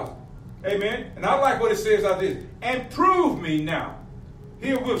mine house. Amen. And I like what it says like this. And prove me now.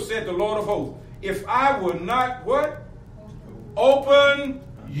 Herewith said the Lord of hosts, if I will not what? Open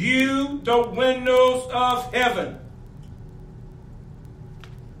you the windows of heaven.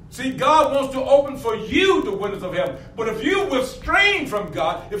 See, God wants to open for you the windows of heaven. But if you restrain from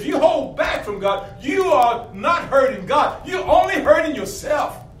God, if you hold back from God, you are not hurting God. You're only hurting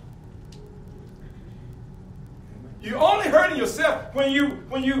yourself. You're only hurting yourself when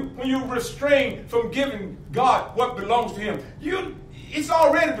you restrain from giving God what belongs to Him. It's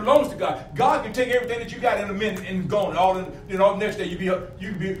already belongs to God. God can take everything that you got in a minute and gone. All in, next day you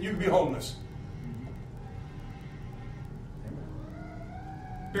can be homeless.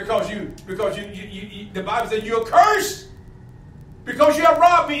 Because the Bible says you're cursed because you have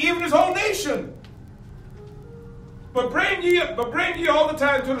robbed me, even this whole nation. But bring ye all the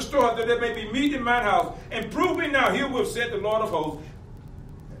tithes to the storehouse, that there may be meat in mine house, and prove me now. Herewith said the Lord of hosts.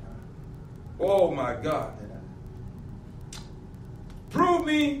 Oh my God. Prove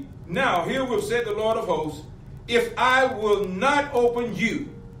me now. Herewith said the Lord of hosts, if I will not open you.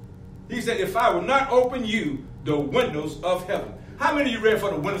 He said, if I will not open you the windows of heaven. How many of you ready for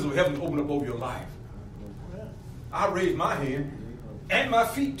the windows of heaven to open up over your life? I raised my hand and my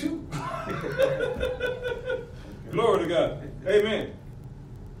feet too. Glory to God. Amen.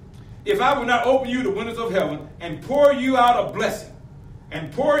 If I will not open you the windows of heaven and pour you out a blessing,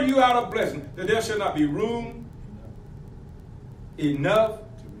 that there shall not be room enough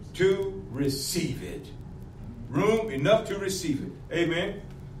to receive it. Room enough to receive it. Amen.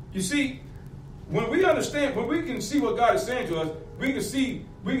 You see, when we understand, when we can see what God is saying to us, we can see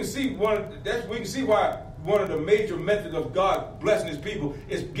why one of the major methods of God blessing His people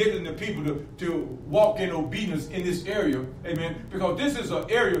is getting the people to walk in obedience in this area. Amen. Because this is an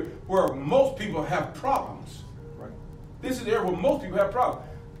area where most people have problems. Right. This is an area where most people have problems.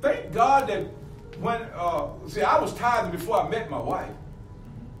 Thank God that when I was tithing before I met my wife,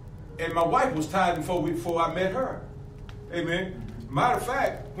 and my wife was tithing before I met her. Amen. Matter of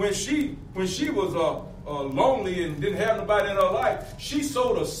fact, when she was lonely and didn't have nobody in her life, she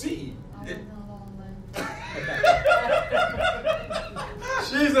sowed a seed.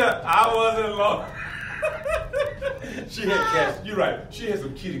 She said, I wasn't lonely. She had cats. You're right. She had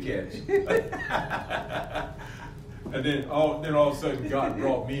some kitty cats. And then all of a sudden, God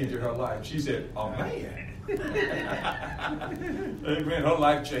brought me into her life. She said, "Oh man." Amen. Her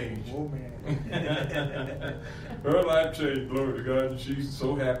life changed. Oh man. Her life changed. Glory to God. She's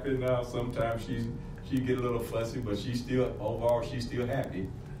so happy now. Sometimes she get a little fussy, but she's still happy.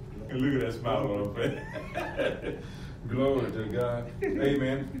 And look at that smile on her face. Glory to God.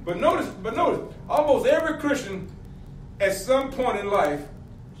 Amen. But notice, almost every Christian at some point in life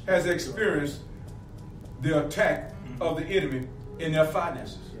has experienced the attack of the enemy in their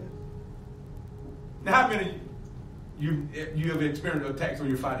finances. Now, how many you have experienced attacks on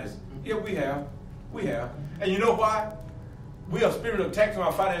your finances? Yeah, we have. We have. And you know why? We have experienced attacks on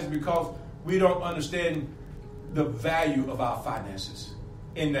our finances because we don't understand the value of our finances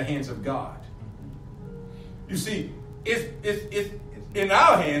in the hands of God. You see, it's in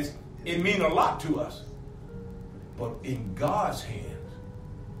our hands, it means a lot to us. But in God's hands,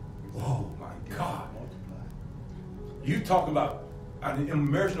 oh my God. You talk about an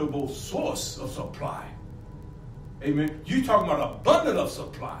immeasurable source of supply. Amen. You talking about abundance of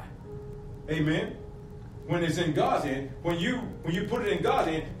supply. Amen. when it's in God's hand. When you put it in God's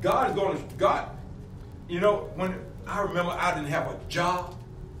hand, God is going to, you know, when I remember I didn't have a job,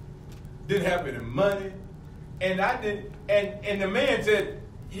 didn't have any money, and the man said,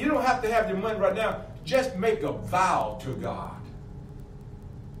 you don't have to have your money right now. Just make a vow to God.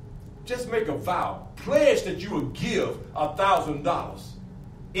 Just make a vow. Pledge that you will give $1,000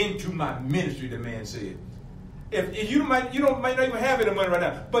 into my ministry, the man said. If you might not even have any money right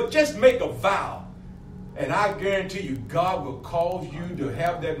now, but just make a vow. And I guarantee you, God will cause you to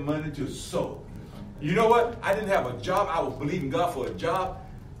have that money to sow. You know what? I didn't have a job. I was believing God for a job,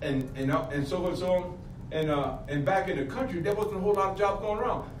 and so on. And back in the country, there wasn't a whole lot of jobs going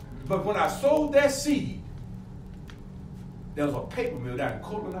around. But when I sowed that seed, there was a paper mill down in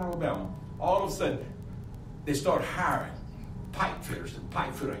Coleman, Alabama. All of a sudden, they started hiring pipe fitters and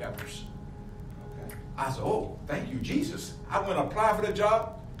pipe fitter helpers. Okay. I said, oh, thank you, Jesus. I went to apply for the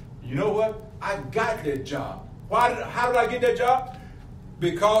job. You know what? I got that job. How did I get that job?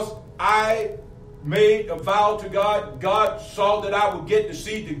 Because I made a vow to God. God saw that I would get the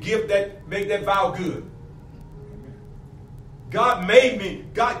seed to give that, make that vow good. God made me.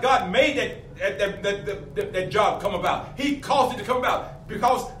 God made that job come about. He caused it to come about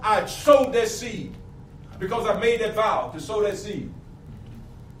because I sowed that seed. Because I made that vow to sow that seed.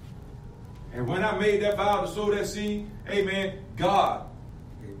 And when I made that vow to sow that seed, amen, God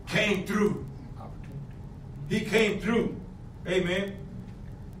came through. He came through. Amen.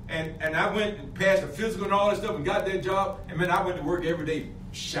 And I went and passed the physical and all that stuff and got that job. And man, I went to work every day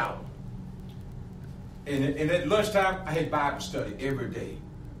shouting. And at lunchtime, I had Bible study every day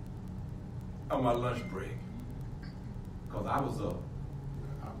on my lunch break. Because I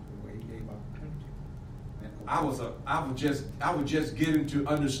was just getting to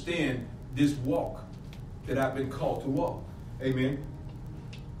understand this walk that I've been called to walk. Amen.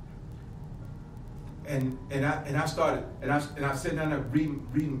 And I started and I sat down there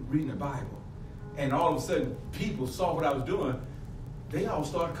reading the Bible. And all of a sudden people saw what I was doing. They all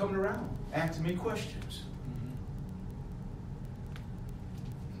started coming around, asking me questions.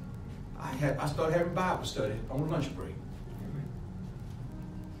 I started having Bible study on lunch break.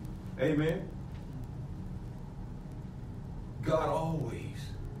 Amen. God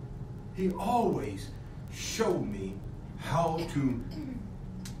always showed me how to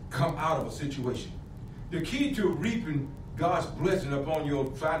come out of a situation. The key to reaping God's blessing upon your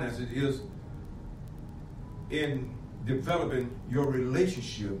finances is in developing your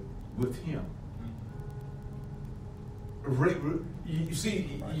relationship with Him. You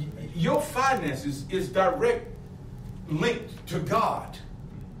see, your finances is direct linked to God.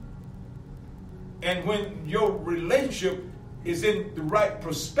 And when your relationship is in the right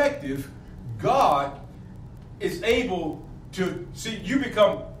perspective, God is able to see you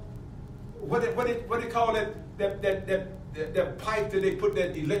become what they call that pipe that they put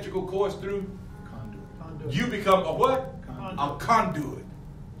that electrical cords through. Conduit. You become a what? Conduit. A conduit.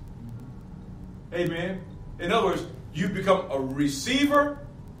 Amen. In other words, you become a receiver,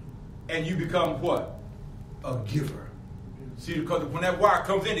 and you become what? A giver. See, because when that wire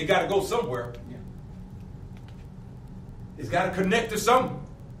comes in, it got to go somewhere. It's got to connect to something.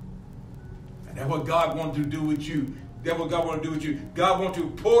 And that's what God wants to do with you. That's what God wants to do with you. God wants to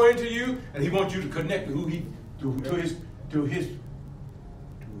pour into you, and He wants you to connect to who He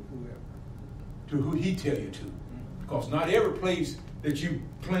tell you to. Because not every place that you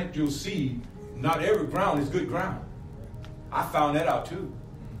plant your seed, not every ground is good ground. I found that out too.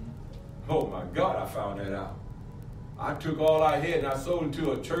 Oh my God, I found that out. I took all I had and I sold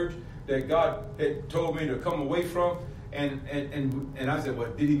into a church that God had told me to come away from. And I said,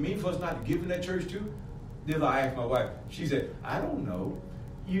 well, did He mean for us not to give in that church too? Then I asked my wife. She said, I don't know.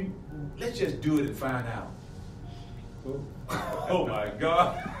 Let's just do it and find out. Oh my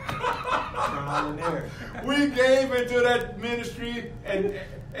God. We gave into that ministry, and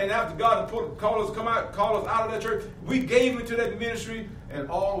after God called us out of that church, we gave into that ministry, and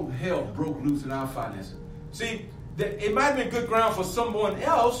all hell broke loose in our finances. See, it might have been good ground for someone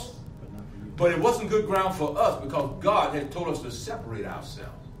else, but it wasn't good ground for us because God had told us to separate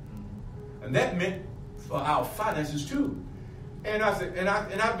ourselves. And that meant for our finances too. And I said,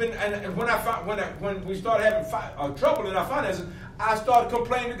 when we started having trouble in our finances, I started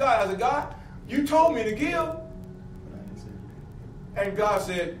complaining to God. I said, God, you told me to give. And God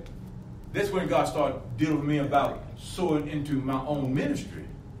said, that's when God started dealing with me about sowing into my own ministry.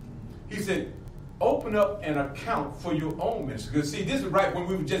 He said, open up an account for your own ministry. Because see, this is right when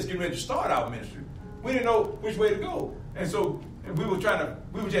we were just getting ready to start our ministry. We didn't know which way to go. And so we were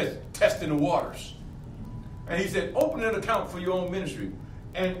just testing the waters. And he said, open an account for your own ministry.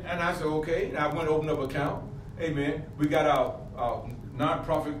 And I said, okay. And I went to open up an account. Amen. We got our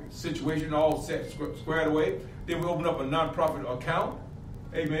nonprofit situation all set, squared away. Then we opened up a nonprofit account.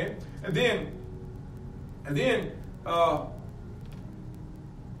 Amen. And then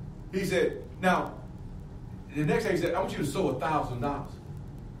he said, now, the next day he said, I want you to sow $1,000.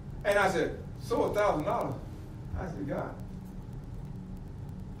 And I said, sow $1,000? I said, God,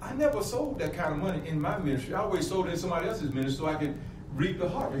 I never sold that kind of money in my ministry. I always sold it in somebody else's ministry so I can reap the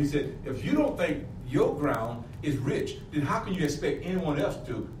harvest. He said, if you don't think your ground is rich, then how can you expect anyone else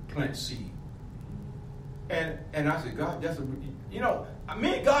to plant seed? And I said, God, that's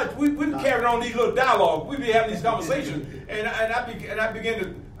me and God, we've been carrying on these little dialogues. We've been having these conversations. And I began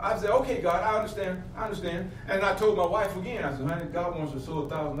to, I said, okay, God, I understand. And I told my wife again, I said, honey, God wants to sow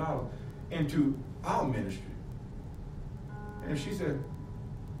 $1,000 into our ministry. And she said,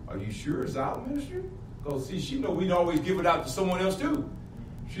 are you sure it's our ministry? Because, see, she know we'd always give it out to someone else, too.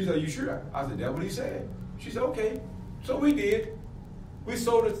 She said, are you sure? I said, that's what he said. She said, okay. So we did. We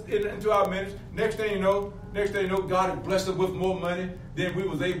sold it into our ministry. Next thing you know, God had blessed us with more money. Then we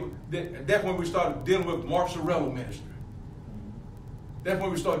was able, that's when we started dealing with Mozzarella ministry. That's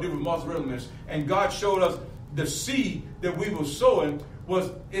when we started dealing with Mozzarella ministry. And God showed us the seed that we were sowing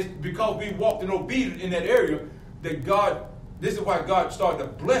it's because we walked in obedience in that area that God, this is why God started to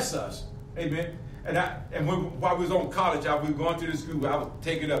bless us. Amen. While we was on college, we were going to the school. I was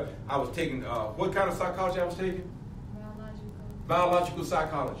taking what kind of psychology I was taking? Biological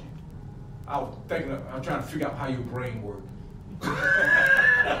psychology. I was trying to figure out how your brain worked.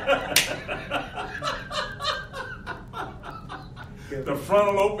 The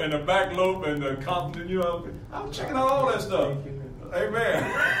frontal lobe and the back lobe and the continental, I was checking out all that stuff. Amen.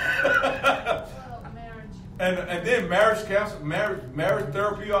 And then marriage counseling,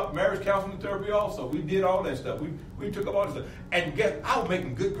 marriage counseling therapy also. We did all that stuff. We took up all that stuff. And I was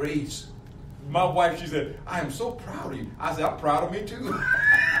making good grades. My wife, she said, I am so proud of you. I said, I'm proud of me too.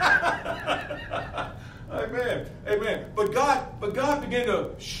 Amen. But God began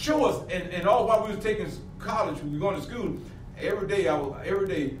to show us, and all while we were taking college, we were going to school. Every day I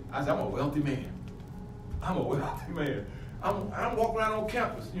said, I'm a wealthy man. I'm a wealthy man. I'm walking around on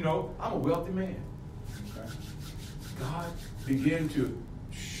campus, I'm a wealthy man. God began to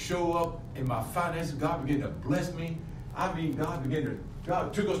show up in my finances. God began to bless me. I mean,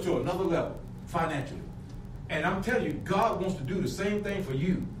 God took us to another level financially. And I'm telling you, God wants to do the same thing for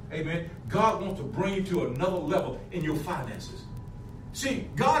you. Amen. God wants to bring you to another level in your finances. See,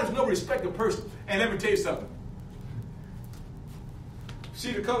 God is no respecter of person. And let me tell you something.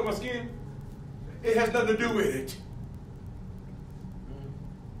 See the color of my skin? It has nothing to do with it.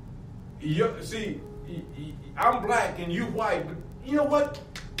 See, I'm black and you white, but you know what?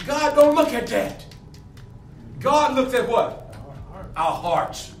 God don't look at that. God looks at what? Our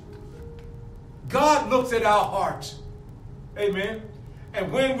hearts. God looks at our hearts. Amen. And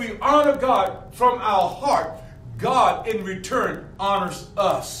when we honor God from our heart, God in return honors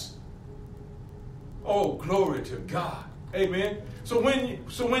us. Oh, glory to God. Amen. So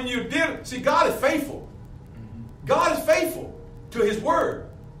when you deal, see, God is faithful. God is faithful to his word.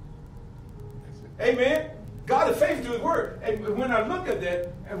 Amen. God is faithful to his word. And when I look at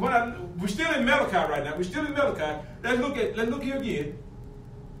that, and we're still in Malachi right now. We're still in Malachi. Let's look here again.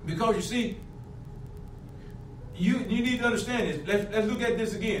 Because you see, you need to understand this. Let's look at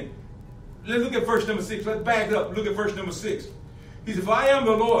this again. Let's look at verse number 6. Let's back it up. Look at verse number 6. He says, if I am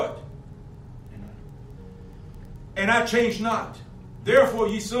the Lord, and I change not, therefore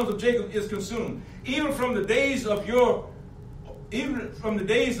ye sons of Jacob is consumed. Even from the days of your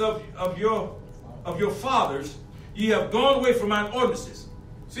fathers, ye have gone away from mine ordinances.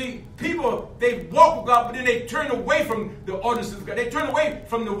 See, people, they walk with God, but then they turn away from the ordinances of God. They turn away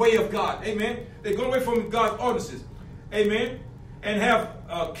from the way of God. Amen. They go away from God's ordinances. Amen. And have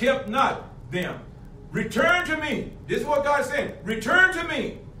kept not them. Return to me. This is what God is saying. Return to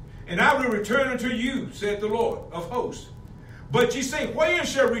me, and I will return unto you, said the Lord of hosts. But ye say, wherein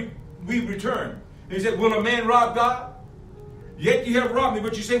shall we return? And he said, will a man rob God? Yet ye have robbed me.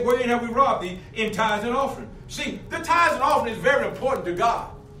 But you say, wherein have we robbed thee? In tithes and offering. See, the tithes and offering is very important to God.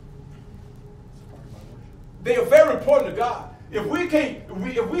 They are very important to God. If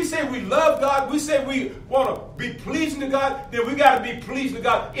we say we love God, we say we want to be pleasing to God, then we got to be pleasing to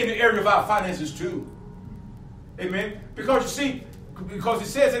God in the area of our finances too. Amen. Because you see, because it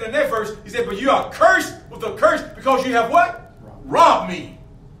says in the next verse, he said, but you are cursed with a curse because you have what? Robbed me.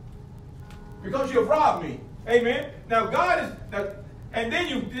 Because you have robbed me. Amen. Now God is, and then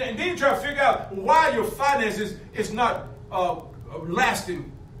you try to figure out why your finances is not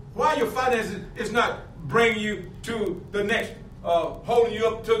lasting, why your finances is not bringing you to the next holding you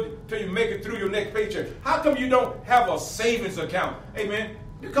up till you make it through your next paycheck? How come you don't have a savings account? Amen.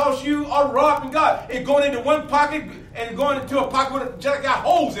 Because you are robbing God. It's going into one pocket and going into a pocket with just got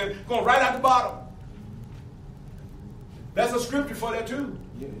holes in it, going right out the bottom. That's a scripture for that too.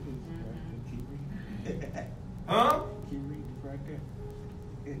 Yeah, it is. Keep reading. Huh? Keep reading right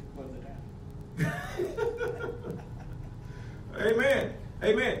there. Further down. Amen.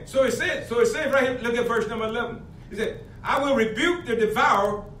 Amen. So it says right here, look at verse number 11. He said, I will rebuke the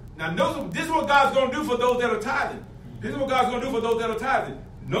devourer. Now notice, this is what God's going to do for those that are tithing. This is what God's going to do for those that are tithing.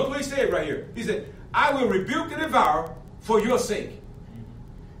 Notice what he said right here. He said, I will rebuke the devourer for your sake.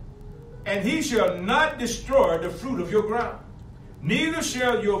 And he shall not destroy the fruit of your ground. Neither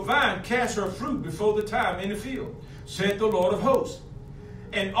shall your vine cast her fruit before the time in the field, saith the Lord of hosts.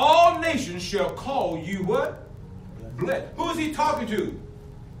 And all nations shall call you what? Blessed. Who is he talking to?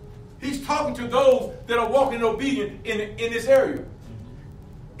 He's talking to those that are walking obedient in this area.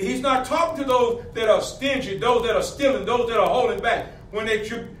 He's not talking to those that are stingy, those that are stealing, those that are holding back when they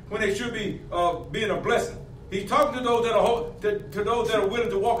should be being a blessing. He's talking to those that are willing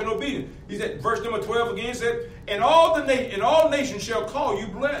to walk in obedience. He said, verse number 12 again said, and all nations shall call you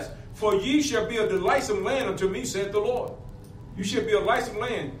blessed, for ye shall be a delightsome land unto me, said the Lord. You shall be a delightsome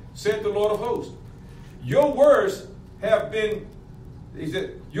land, said the Lord of hosts. Your words have been, he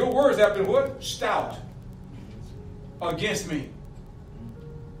said, your words have been what? Stout against me,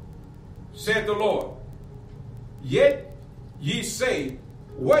 said the Lord. Yet ye say,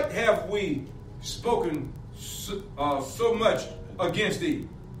 what have we spoken so much against thee?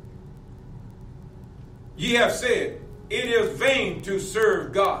 Ye have said, it is vain to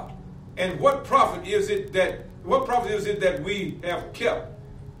serve God. And what profit is it that we have kept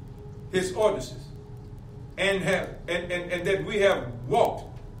his ordinances and that we have walked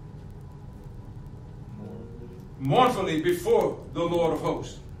mournfully before the Lord of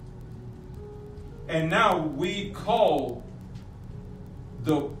hosts? And now we call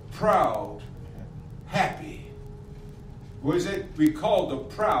the proud happy. What is it? We call the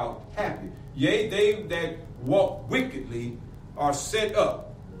proud happy. Yea, they that walk wickedly are set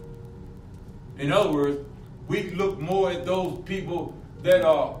up. In other words, we look more at those people that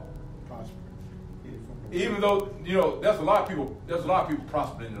are Prosper. even though, there's a lot of people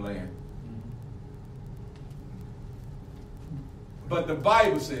prospering in the land. But the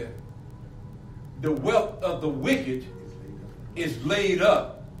Bible said the wealth of the wicked is laid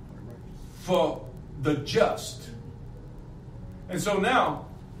up for the just. And so now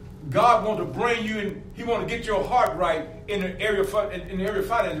God wants to bring you in, he wants to get your heart right in the area of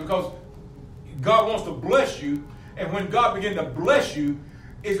finance, because God wants to bless you. And when God begins to bless you,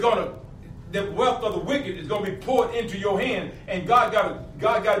 the wealth of the wicked is going to be poured into your hand, and God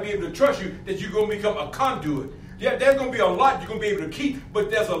got to be able to trust you that you're going to become a conduit. Yeah, there's going to be a lot you're going to be able to keep,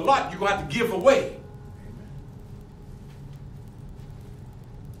 but there's a lot you're going to have to give away.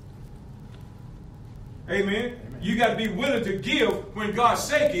 Amen. Amen. You got to be willing to give when God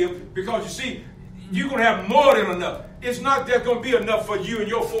say give, because you see, you're going to have more than enough. It's not there's going to be enough for you and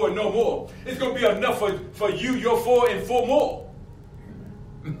your 4 and no more. It's going to be enough for you, your 4 and 4 more.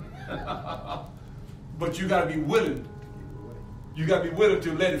 But you got to be willing. You got to be willing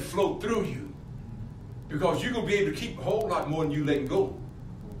to let it flow through you, because you're going to be able to keep a whole lot more than you letting go.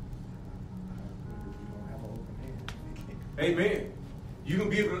 Amen. You can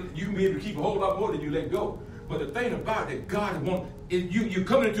be able to keep a whole lot more than you let go. But the thing about it, God wants you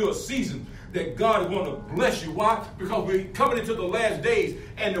coming into a season that God wants to bless you. Why? Because we're coming into the last days,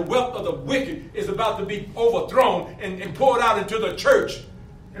 and the wealth of the wicked is about to be overthrown and poured out into the church,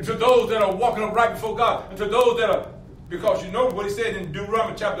 and to those that are walking up right before God, and to those that are, because you know what he said in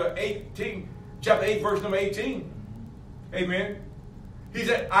Deuteronomy chapter 8, verse number 18. Amen. He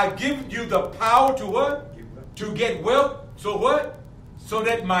said, I give you the power to what? To get wealth. So what? So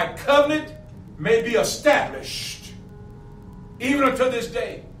that my covenant may be established even until this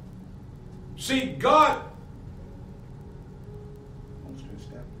day. See, God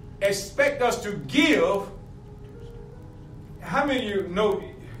expects us to give. How many of you know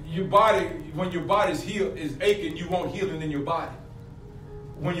your body, when your body is aching, you want healing in your body?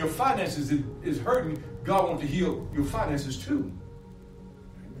 When your finances is hurting, God wants to heal your finances too.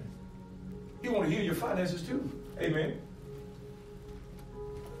 Amen. He wants to heal your finances too. Amen.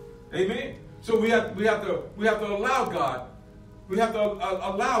 Amen. So we have to allow God. We have to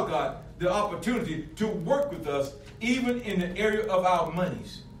allow God the opportunity to work with us, even in the area of our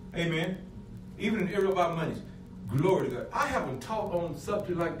monies. Amen. Even in the area of our monies. Glory to God. I haven't taught on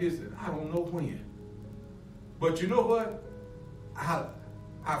something like this, and I don't know when. But you know what? I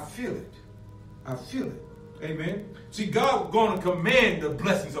feel it. I feel it. Amen. See, God's going to command the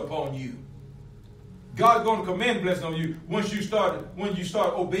blessings upon you. God's going to command the blessing on you when you start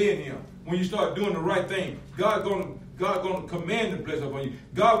obeying Him, when you start doing the right thing. God's going to command the blessing upon you.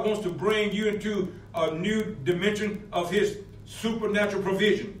 God wants to bring you into a new dimension of His supernatural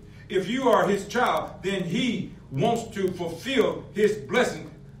provision. If you are His child, then He wants to fulfill His blessing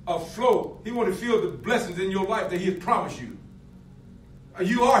of flow. He wants to feel the blessings in your life that He has promised you.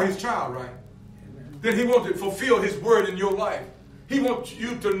 You are His child, right? Amen. Then He wants to fulfill His word in your life. He wants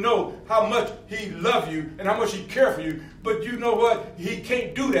you to know how much He loves you and how much He cares for you. But you know what? He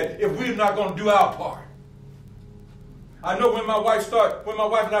can't do that if we're not going to do our part. I know when my wife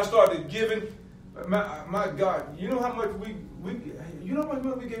and I started giving, my God, you know how much you know how much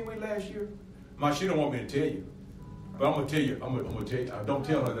money we gave away last year? She don't want me to tell you. But I'm going to tell you. I'm going to tell you. Don't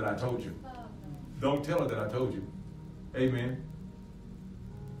tell her that I told you. Don't tell her that I told you. Amen.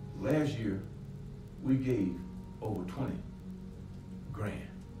 Last year, we gave over 20 grand.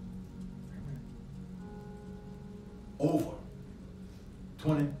 Over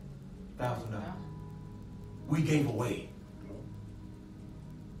 $20,000. We gave away.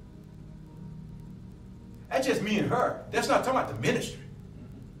 That's just me and her. That's not talking about the ministry.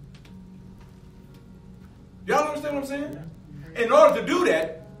 Y'all understand what I'm saying? In order to do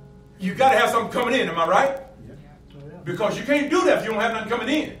that, you got to have something coming in. Am I right? Because you can't do that if you don't have nothing coming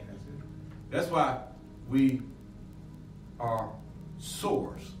in. That's why we are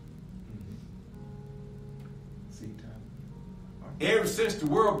sowers. Ever since the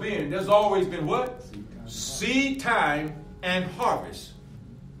world been, there's always been what? Seed time and harvest.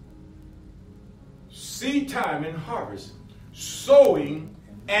 Seed time and harvest. Sowing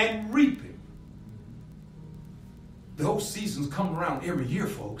and reaping. Those seasons come around every year,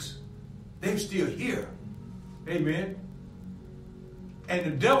 folks. They're still here. Amen. And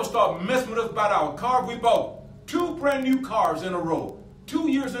the devil started messing with us about our car. We bought 2 brand new cars in a row. 2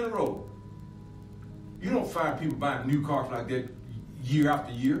 years in a row. You don't find people buying new cars like that year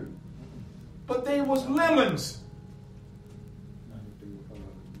after year. But they was lemons.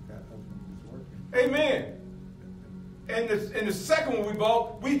 Amen. And the second one we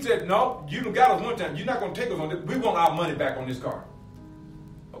bought, we said, no, you done got us one time. You're not going to take us on this. We want our money back on this car.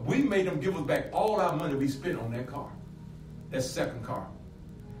 We made them give us back all our money we spent on that car. That second car.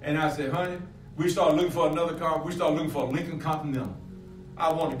 And I said, honey, we started looking for another car. We started looking for a Lincoln Continental.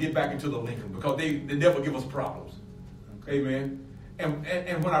 I want to get back into the Lincoln because they never give us problems. Okay. Amen. And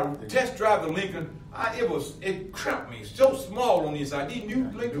when I test drive the Lincoln, it cramped me. So small on the inside. These new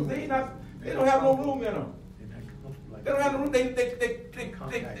Lincolns, they don't have no room in them. They don't have no room. They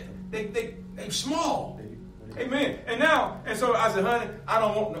small. Amen. And so I said, honey, I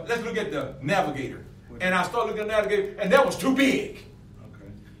don't want no. Let's look at the Navigator. And I started looking at the Navigator, and that was too big.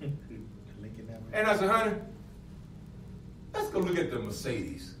 Okay. And I said, honey, let's go look at the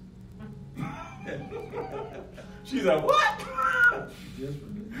Mercedes. She's like, what?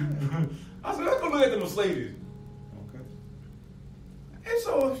 I said, let's go look at the Mercedes. Okay. And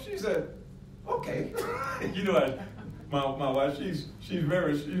so she said, okay. You know, my wife, she's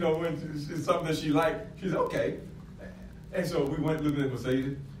very, you know, when it's something that she liked, she said, okay. And so we went looking at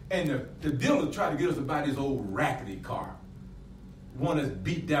Mercedes. And the dealer tried to get us to buy this old rackety car. One that's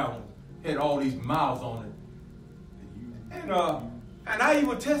beat down, had all these miles on it. And I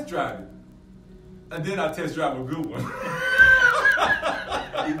even test drive it. And then I test drive a good one.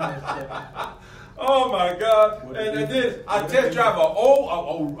 Oh my God. And then I test drive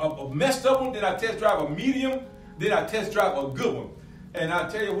a messed up one. Then I test drive a medium. Then I test drive a good one. And I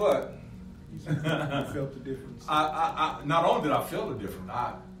tell you what. You felt the difference. I not only did I feel the difference,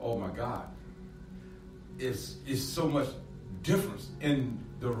 oh my God. It's so much difference in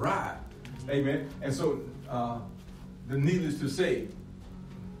the ride. Amen. And so the needless to say,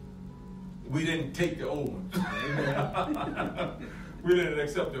 we didn't take the old one. We didn't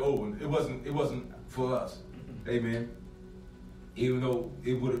accept the old one. It wasn't for us. Amen. Even though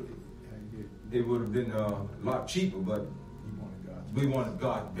it would have been a lot cheaper, but we wanted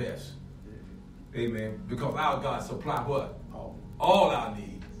God's best. Amen. Because our God supply what? All our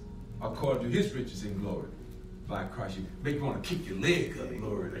needs according to His riches in glory by Christ. Make you want to kick your leg up.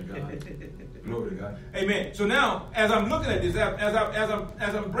 Glory to God. Glory to God. Amen. So now, as I'm looking at this,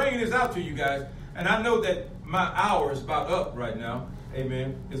 as I'm bringing this out to you guys, and I know that my hour is about up right now.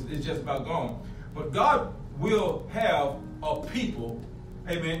 Amen. It's just about gone. But God will have a people.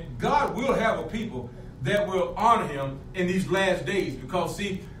 Amen. God will have a people that will honor Him in these last days. Because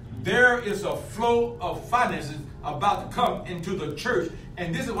see, there is a flow of finances about to come into the church.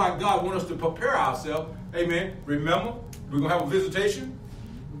 And this is why God wants us to prepare ourselves. Amen. Remember, we're going to have a visitation.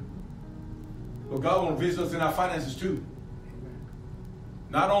 But God wants to visit us in our finances too.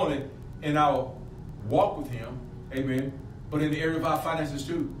 Not only in our walk with Him, amen, but in the area of our finances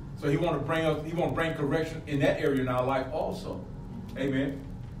too. So He want to bring correction in that area in our life also. Amen.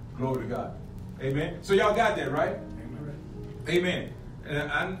 Glory to God. Amen. So y'all got that, right? Amen.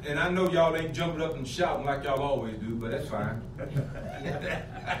 And I know y'all ain't jumping up and shouting like y'all always do, but that's fine.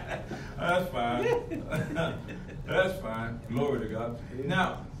 That's fine. That's fine. Glory to God.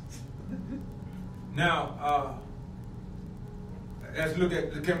 Now, let's look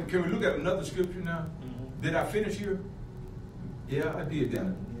at. Can we look at another scripture now? Mm-hmm. Did I finish here? Yeah, I did,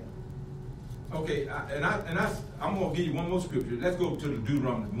 didn't I? Okay, I'm going to give you one more scripture. Let's go to the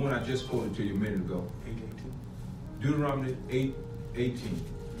Deuteronomy, the one I just quoted to you a minute ago. 8:18. Deuteronomy 8:18.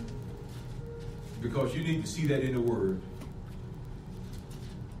 Because you need to see that in the Word.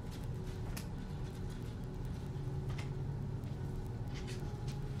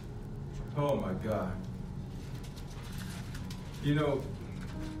 Oh my God. You know,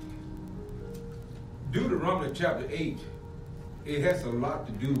 Deuteronomy chapter 8, it has a lot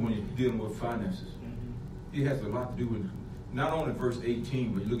to do when you're dealing with finances. Mm-hmm. It has a lot to do with not only verse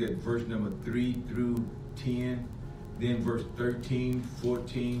 18, but you look at verse number 3 through 10, then verse 13,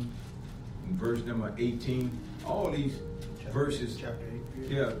 14, and verse number 18. All these verses. Chapter 8.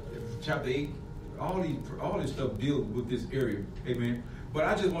 Yeah, chapter 8. All this stuff deals with this area. Amen. But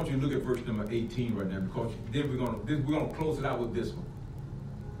I just want you to look at verse number 18 right now, because then we're gonna close it out with this one.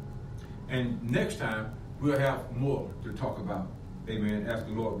 And next time we'll have more to talk about. Amen. As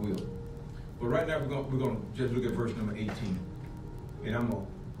the Lord will. But right now we're gonna just look at verse number 18, and I'm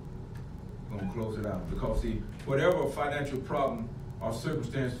gonna close it out, because see, whatever financial problem or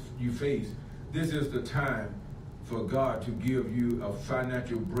circumstance you face, this is the time for God to give you a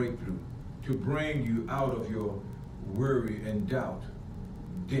financial breakthrough, to bring you out of your worry and doubt.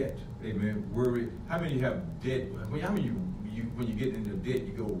 Debt, amen. Worry. How many of you have debt? How many when you get into debt,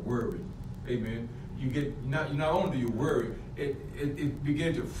 you go worry, amen. You get not only do you worry, it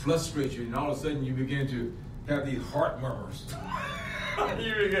begins to frustrate you, and all of a sudden you begin to have these heart murmurs.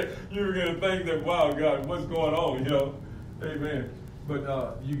 you begin to think that, wow, God, what's going on? You know, amen. But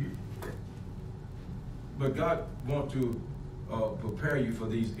God wants to prepare you for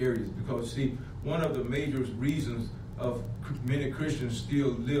these areas, because see, one of the major reasons of many Christians still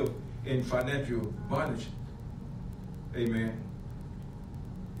live in financial bondage, amen,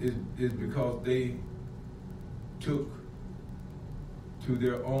 is because they took to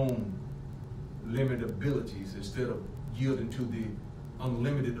their own limited abilities instead of yielding to the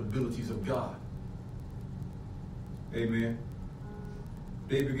unlimited abilities of God. Amen.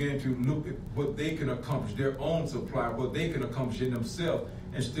 They began to look at what they can accomplish, their own supply, what they can accomplish in themselves,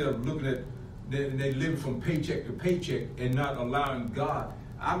 instead of looking at they live from paycheck to paycheck and not allowing God.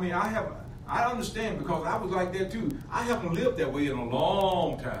 I mean, I understand, because I was like that too. I haven't lived that way in a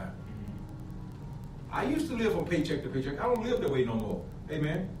long time. I used to live from paycheck to paycheck. I don't live that way no more.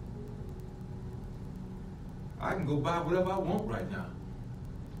 Amen. I can go buy whatever I want right now.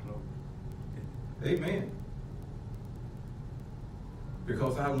 Amen.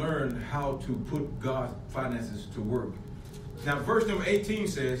 Because I learned how to put God's finances to work. Now, verse number 18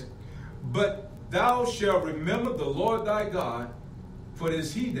 says, "But thou shalt remember the Lord thy God, for it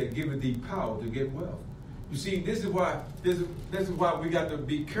is He that giveth thee power to get wealth." You see, this is why we got to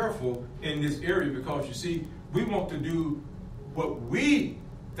be careful in this area, because you see, we want to do what we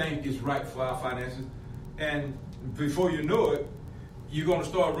think is right for our finances, and before you know it, you're going to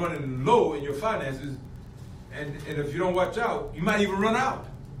start running low in your finances, and if you don't watch out, you might even run out.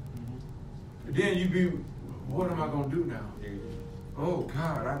 Mm-hmm. Then you be, what am I going to do now? Oh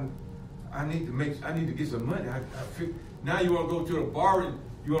God, I need to get some money. Now you want to go to the bar and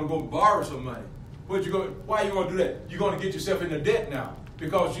you want to go borrow some money. Why are you going to do that? You're going to get yourself into debt now,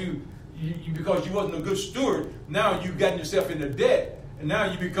 because you wasn't a good steward. Now you've gotten yourself into debt, and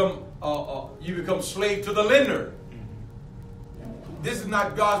now you become slave to the lender. This is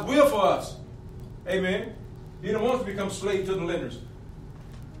not God's will for us. Amen. He don't want us to become slave to the lenders.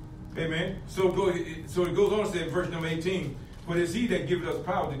 Amen. So it goes on to say in verse number 18, "For it is He that giveth us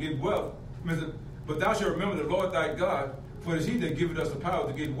power to get wealth. But thou shalt remember the Lord thy God, for it is He that giveth us the power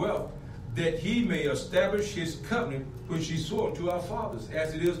to get wealth, that He may establish His covenant which He swore to our fathers,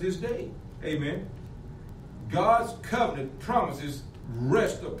 as it is this day." Amen. God's covenant promises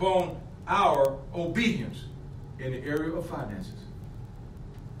rest upon our obedience in the area of finances.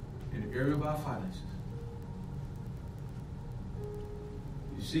 In the area of our finances.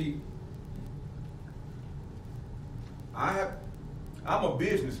 You see, I'm a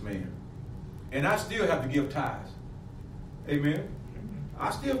businessman, and I still have to give tithes. Amen. I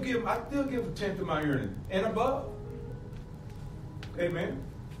still give a tenth of my earnings and above. Amen.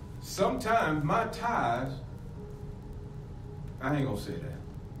 Sometimes my tithes, I ain't gonna say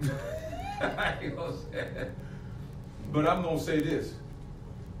that. I ain't gonna say that. But I'm gonna say this,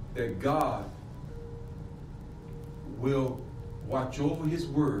 that God will watch over his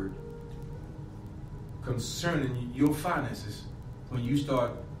word concerning your finances when you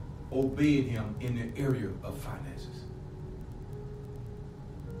start obeying him in the area of finances.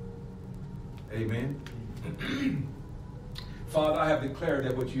 Amen. Father, I have declared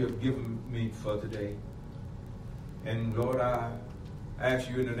that what you have given me for today. And Lord, I ask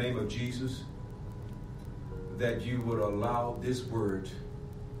you in the name of Jesus that you would allow this word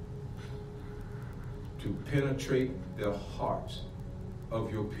to penetrate the hearts of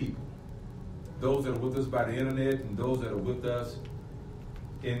your people. Those that are with us by the internet and those that are with us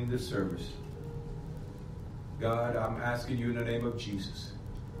in the service. God, I'm asking you in the name of Jesus,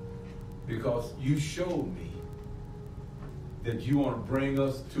 because you showed me that you want to bring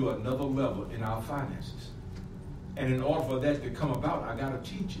us to another level in our finances. And in order for that to come about, I got to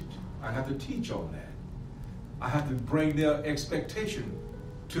teach it. I have to teach on that. I have to bring their expectation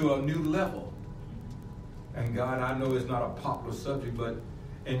to a new level. And God, I know it's not a popular subject, but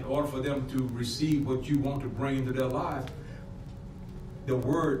in order for them to receive what you want to bring into their lives, the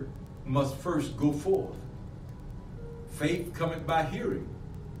word must first go forth. Faith cometh by hearing,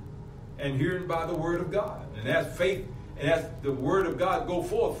 and hearing by the word of God. And as faith, and as the word of God go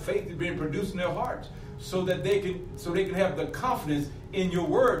forth, faith is being produced in their hearts, so that they can have the confidence in your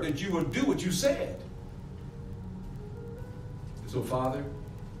word that you will do what you said. So, Father,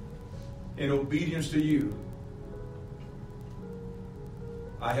 in obedience to you,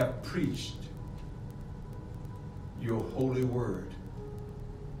 I have preached your holy word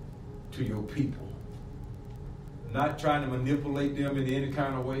to your people. Not trying to manipulate them in any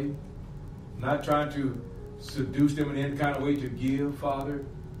kind of way. Not trying to seduce them in any kind of way to give, Father.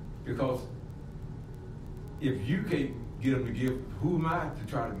 Because if you can't get them to give, who am I to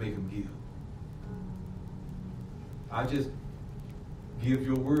try to make them give? I just give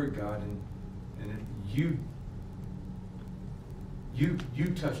your word, God, and you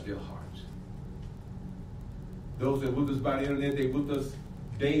touch their hearts. Those that are with us by the internet, they with us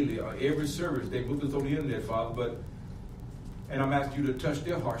daily, or every service, they with us on the internet, Father. And I'm asking you to touch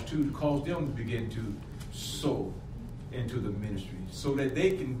their hearts too, to cause them to begin to sow into the ministry, so that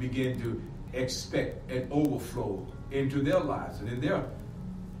they can begin to expect an overflow into their lives and in their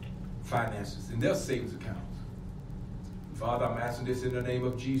finances, in their savings accounts. Father, I'm asking this in the name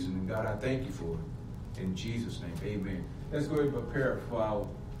of Jesus, and God, I thank you for it. In Jesus' name, amen. Let's go ahead and prepare for our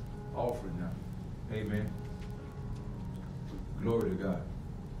offering now. Amen. Glory to God.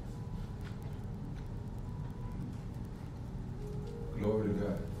 Glory to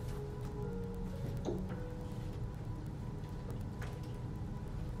God.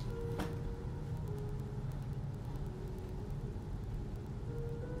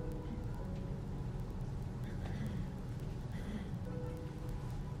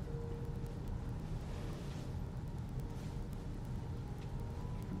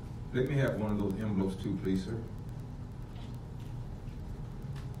 Let me have one of those envelopes too, please, sir.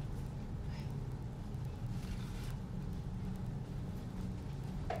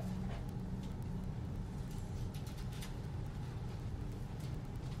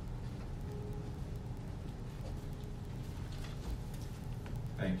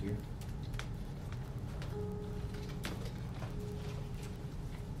 Thank you.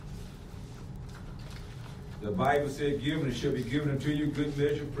 The Bible said, "Give, and it shall be given unto you, good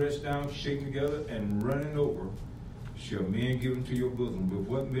measure, pressed down, shaken together, and running over, shall men give into your bosom. With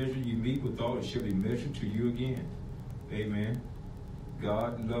what measure you meet withal, it shall be measured to you again." Amen.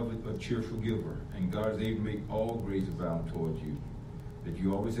 God loveth a cheerful giver, and God is able to make all grace abound towards you, that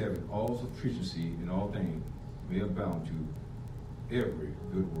you always have all sufficiency in all things, may abound to every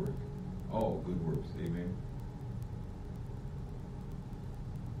good work, all good works. Amen.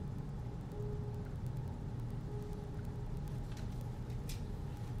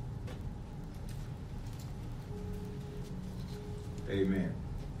 Amen.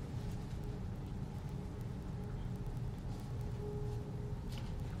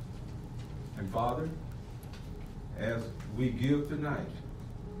 And Father, as we give tonight,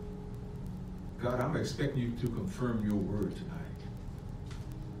 God, I'm expecting you to confirm your word tonight.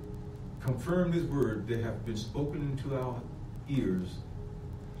 Confirm this word that have been spoken into our ears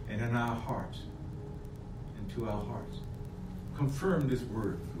and in our hearts. Into our hearts. Confirm this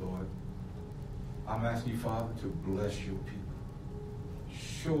word, Lord. I'm asking you, Father, to bless your people.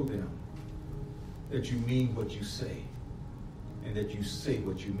 Show them that you mean what you say. and that you say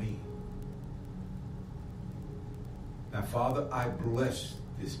what you mean. Now, Father, I bless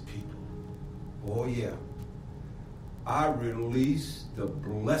this people. Oh, yeah. I release the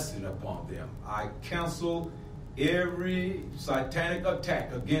blessing upon them. I cancel every satanic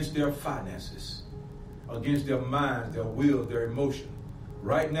attack against their finances, against their minds, their will, their emotion.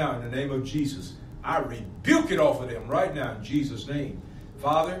 Right now, in the name of Jesus, I rebuke it off of them right now in Jesus' name.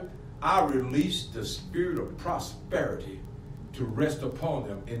 Father, I release the spirit of prosperity to rest upon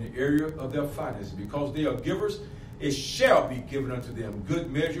them in the area of their finances. Because they are givers, it shall be given unto them.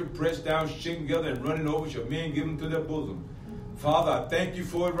 Good measure, pressed down, shaken together, and running over shall men give them to their bosom. Father, I thank you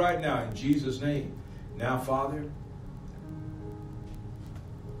for it right now in Jesus' name. Now, Father,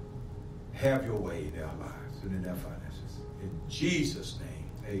 have your way in their lives and in their finances. In Jesus' name,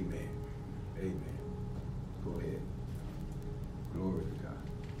 amen. Amen. Go ahead. Glory to God.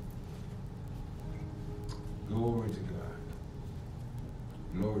 Glory to God.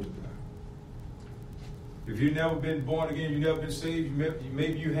 Glory to God. If you've never been born again, you've never been saved,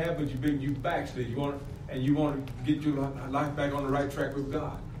 maybe you have, but you backslid. You want to get your life back on the right track with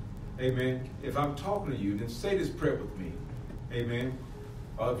God. Amen. If I'm talking to you, then say this prayer with me. Amen.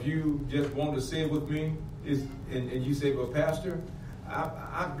 If you just want to say it with me, and you say, well, Pastor,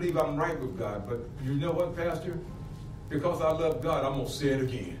 I believe I'm right with God, but you know what, Pastor? Because I love God, I'm going to say it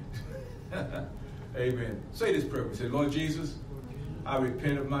again. Amen. Say this prayer. Say, Lord Jesus, I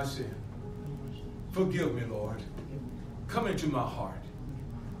repent of my sin. Forgive me, Lord. Come into my heart.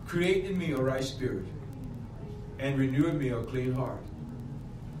 Create in me a right spirit and renew in me a clean heart.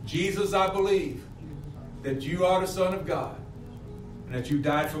 Jesus, I believe that you are the Son of God and that you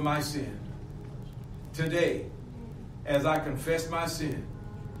died for my sin. Today, as I confess my sin,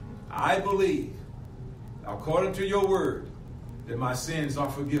 I believe, according to your word, that my sins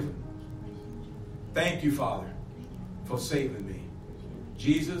are forgiven. Thank you, Father, for saving me.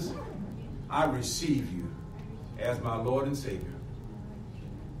 Jesus, I receive you as my Lord and Savior.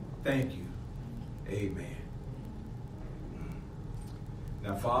 Thank you. Amen.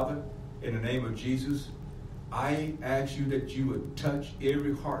 Now, Father, in the name of Jesus, I ask you that you would touch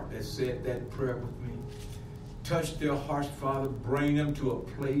every heart that said that prayer with me. Touch their hearts, Father. Bring them to a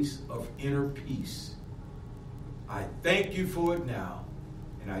place of inner peace. I thank you for it now,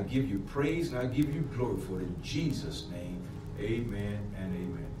 and I give you praise and I give you glory for it in Jesus' name. Amen and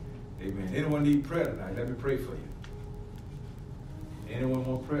amen. Amen. Anyone need prayer tonight? Let me pray for you. Anyone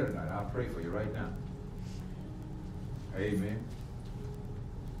want prayer tonight? I'll pray for you right now. Amen.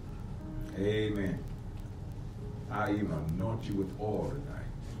 Amen. I even anoint you with oil tonight.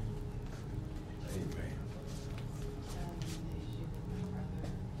 Amen.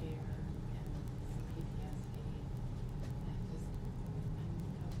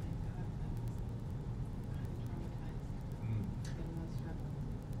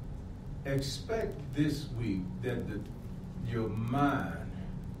 Expect this week that your mind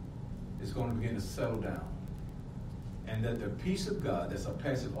is going to begin to settle down, and that the peace of God that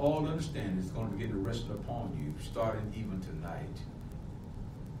surpasses all understanding is going to begin to rest upon you, starting even tonight.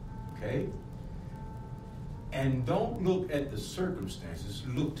 Okay? And don't look at the circumstances.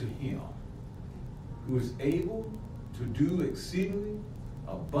 Look to Him, who is able to do exceedingly,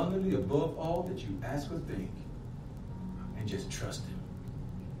 abundantly, above all that you ask or think, and just trust Him.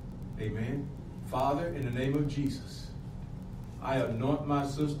 Amen. Father, in the name of Jesus, I anoint my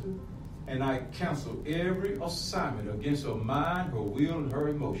sister and I cancel every assignment against her mind, her will, and her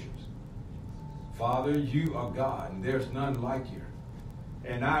emotions. Father, you are God and there's none like you.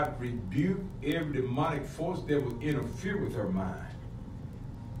 And I rebuke every demonic force that will interfere with her mind.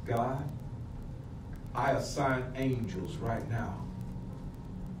 God, I assign angels right now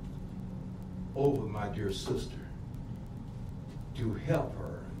over my dear sister to help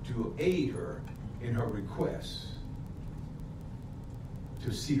her, to aid her in her requests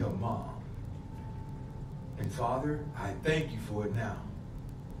to see her mom. And Father, I thank you for it now.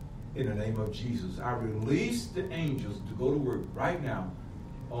 In the name of Jesus, I release the angels to go to work right now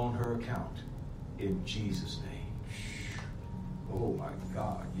on her account. In Jesus' name. Oh my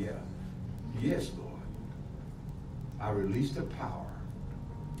God, yeah. Yes, Lord. I release the power.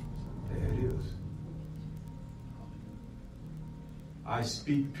 There it is. I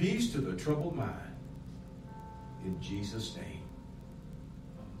speak peace to the troubled mind. In Jesus' name.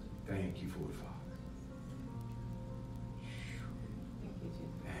 Thank you for it, Father.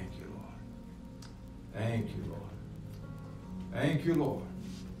 Thank you, Lord. Thank you, Lord. Thank you, Lord.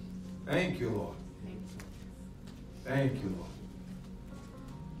 Thank you, Lord. Thank you, Lord.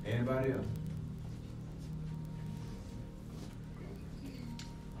 Anybody else?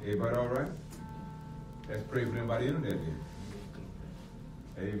 Everybody all right? Let's pray for anybody in there then.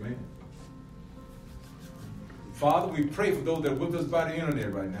 Amen. Father, we pray for those that are with us by the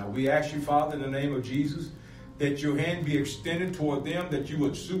internet right now. We ask you, Father, in the name of Jesus, that your hand be extended toward them, that you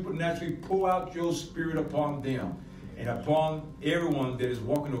would supernaturally pour out your spirit upon them and upon everyone that is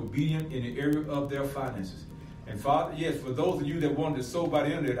walking obedient in the area of their finances. And Father, yes, for those of you that wanted to sow by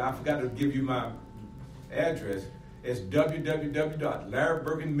the internet, I forgot to give you my address. It's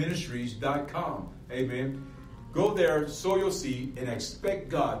www.larrybergenministries.com. Amen. Go there, sow your seed, and expect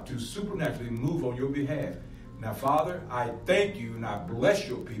God to supernaturally move on your behalf. Now, Father, I thank you and I bless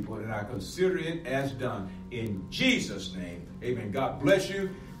your people and I consider it as done. In Jesus' name, amen. God bless you.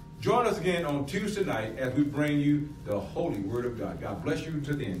 Join us again on Tuesday night as we bring you the Holy Word of God. God bless you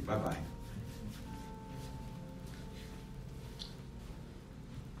until then. Bye-bye.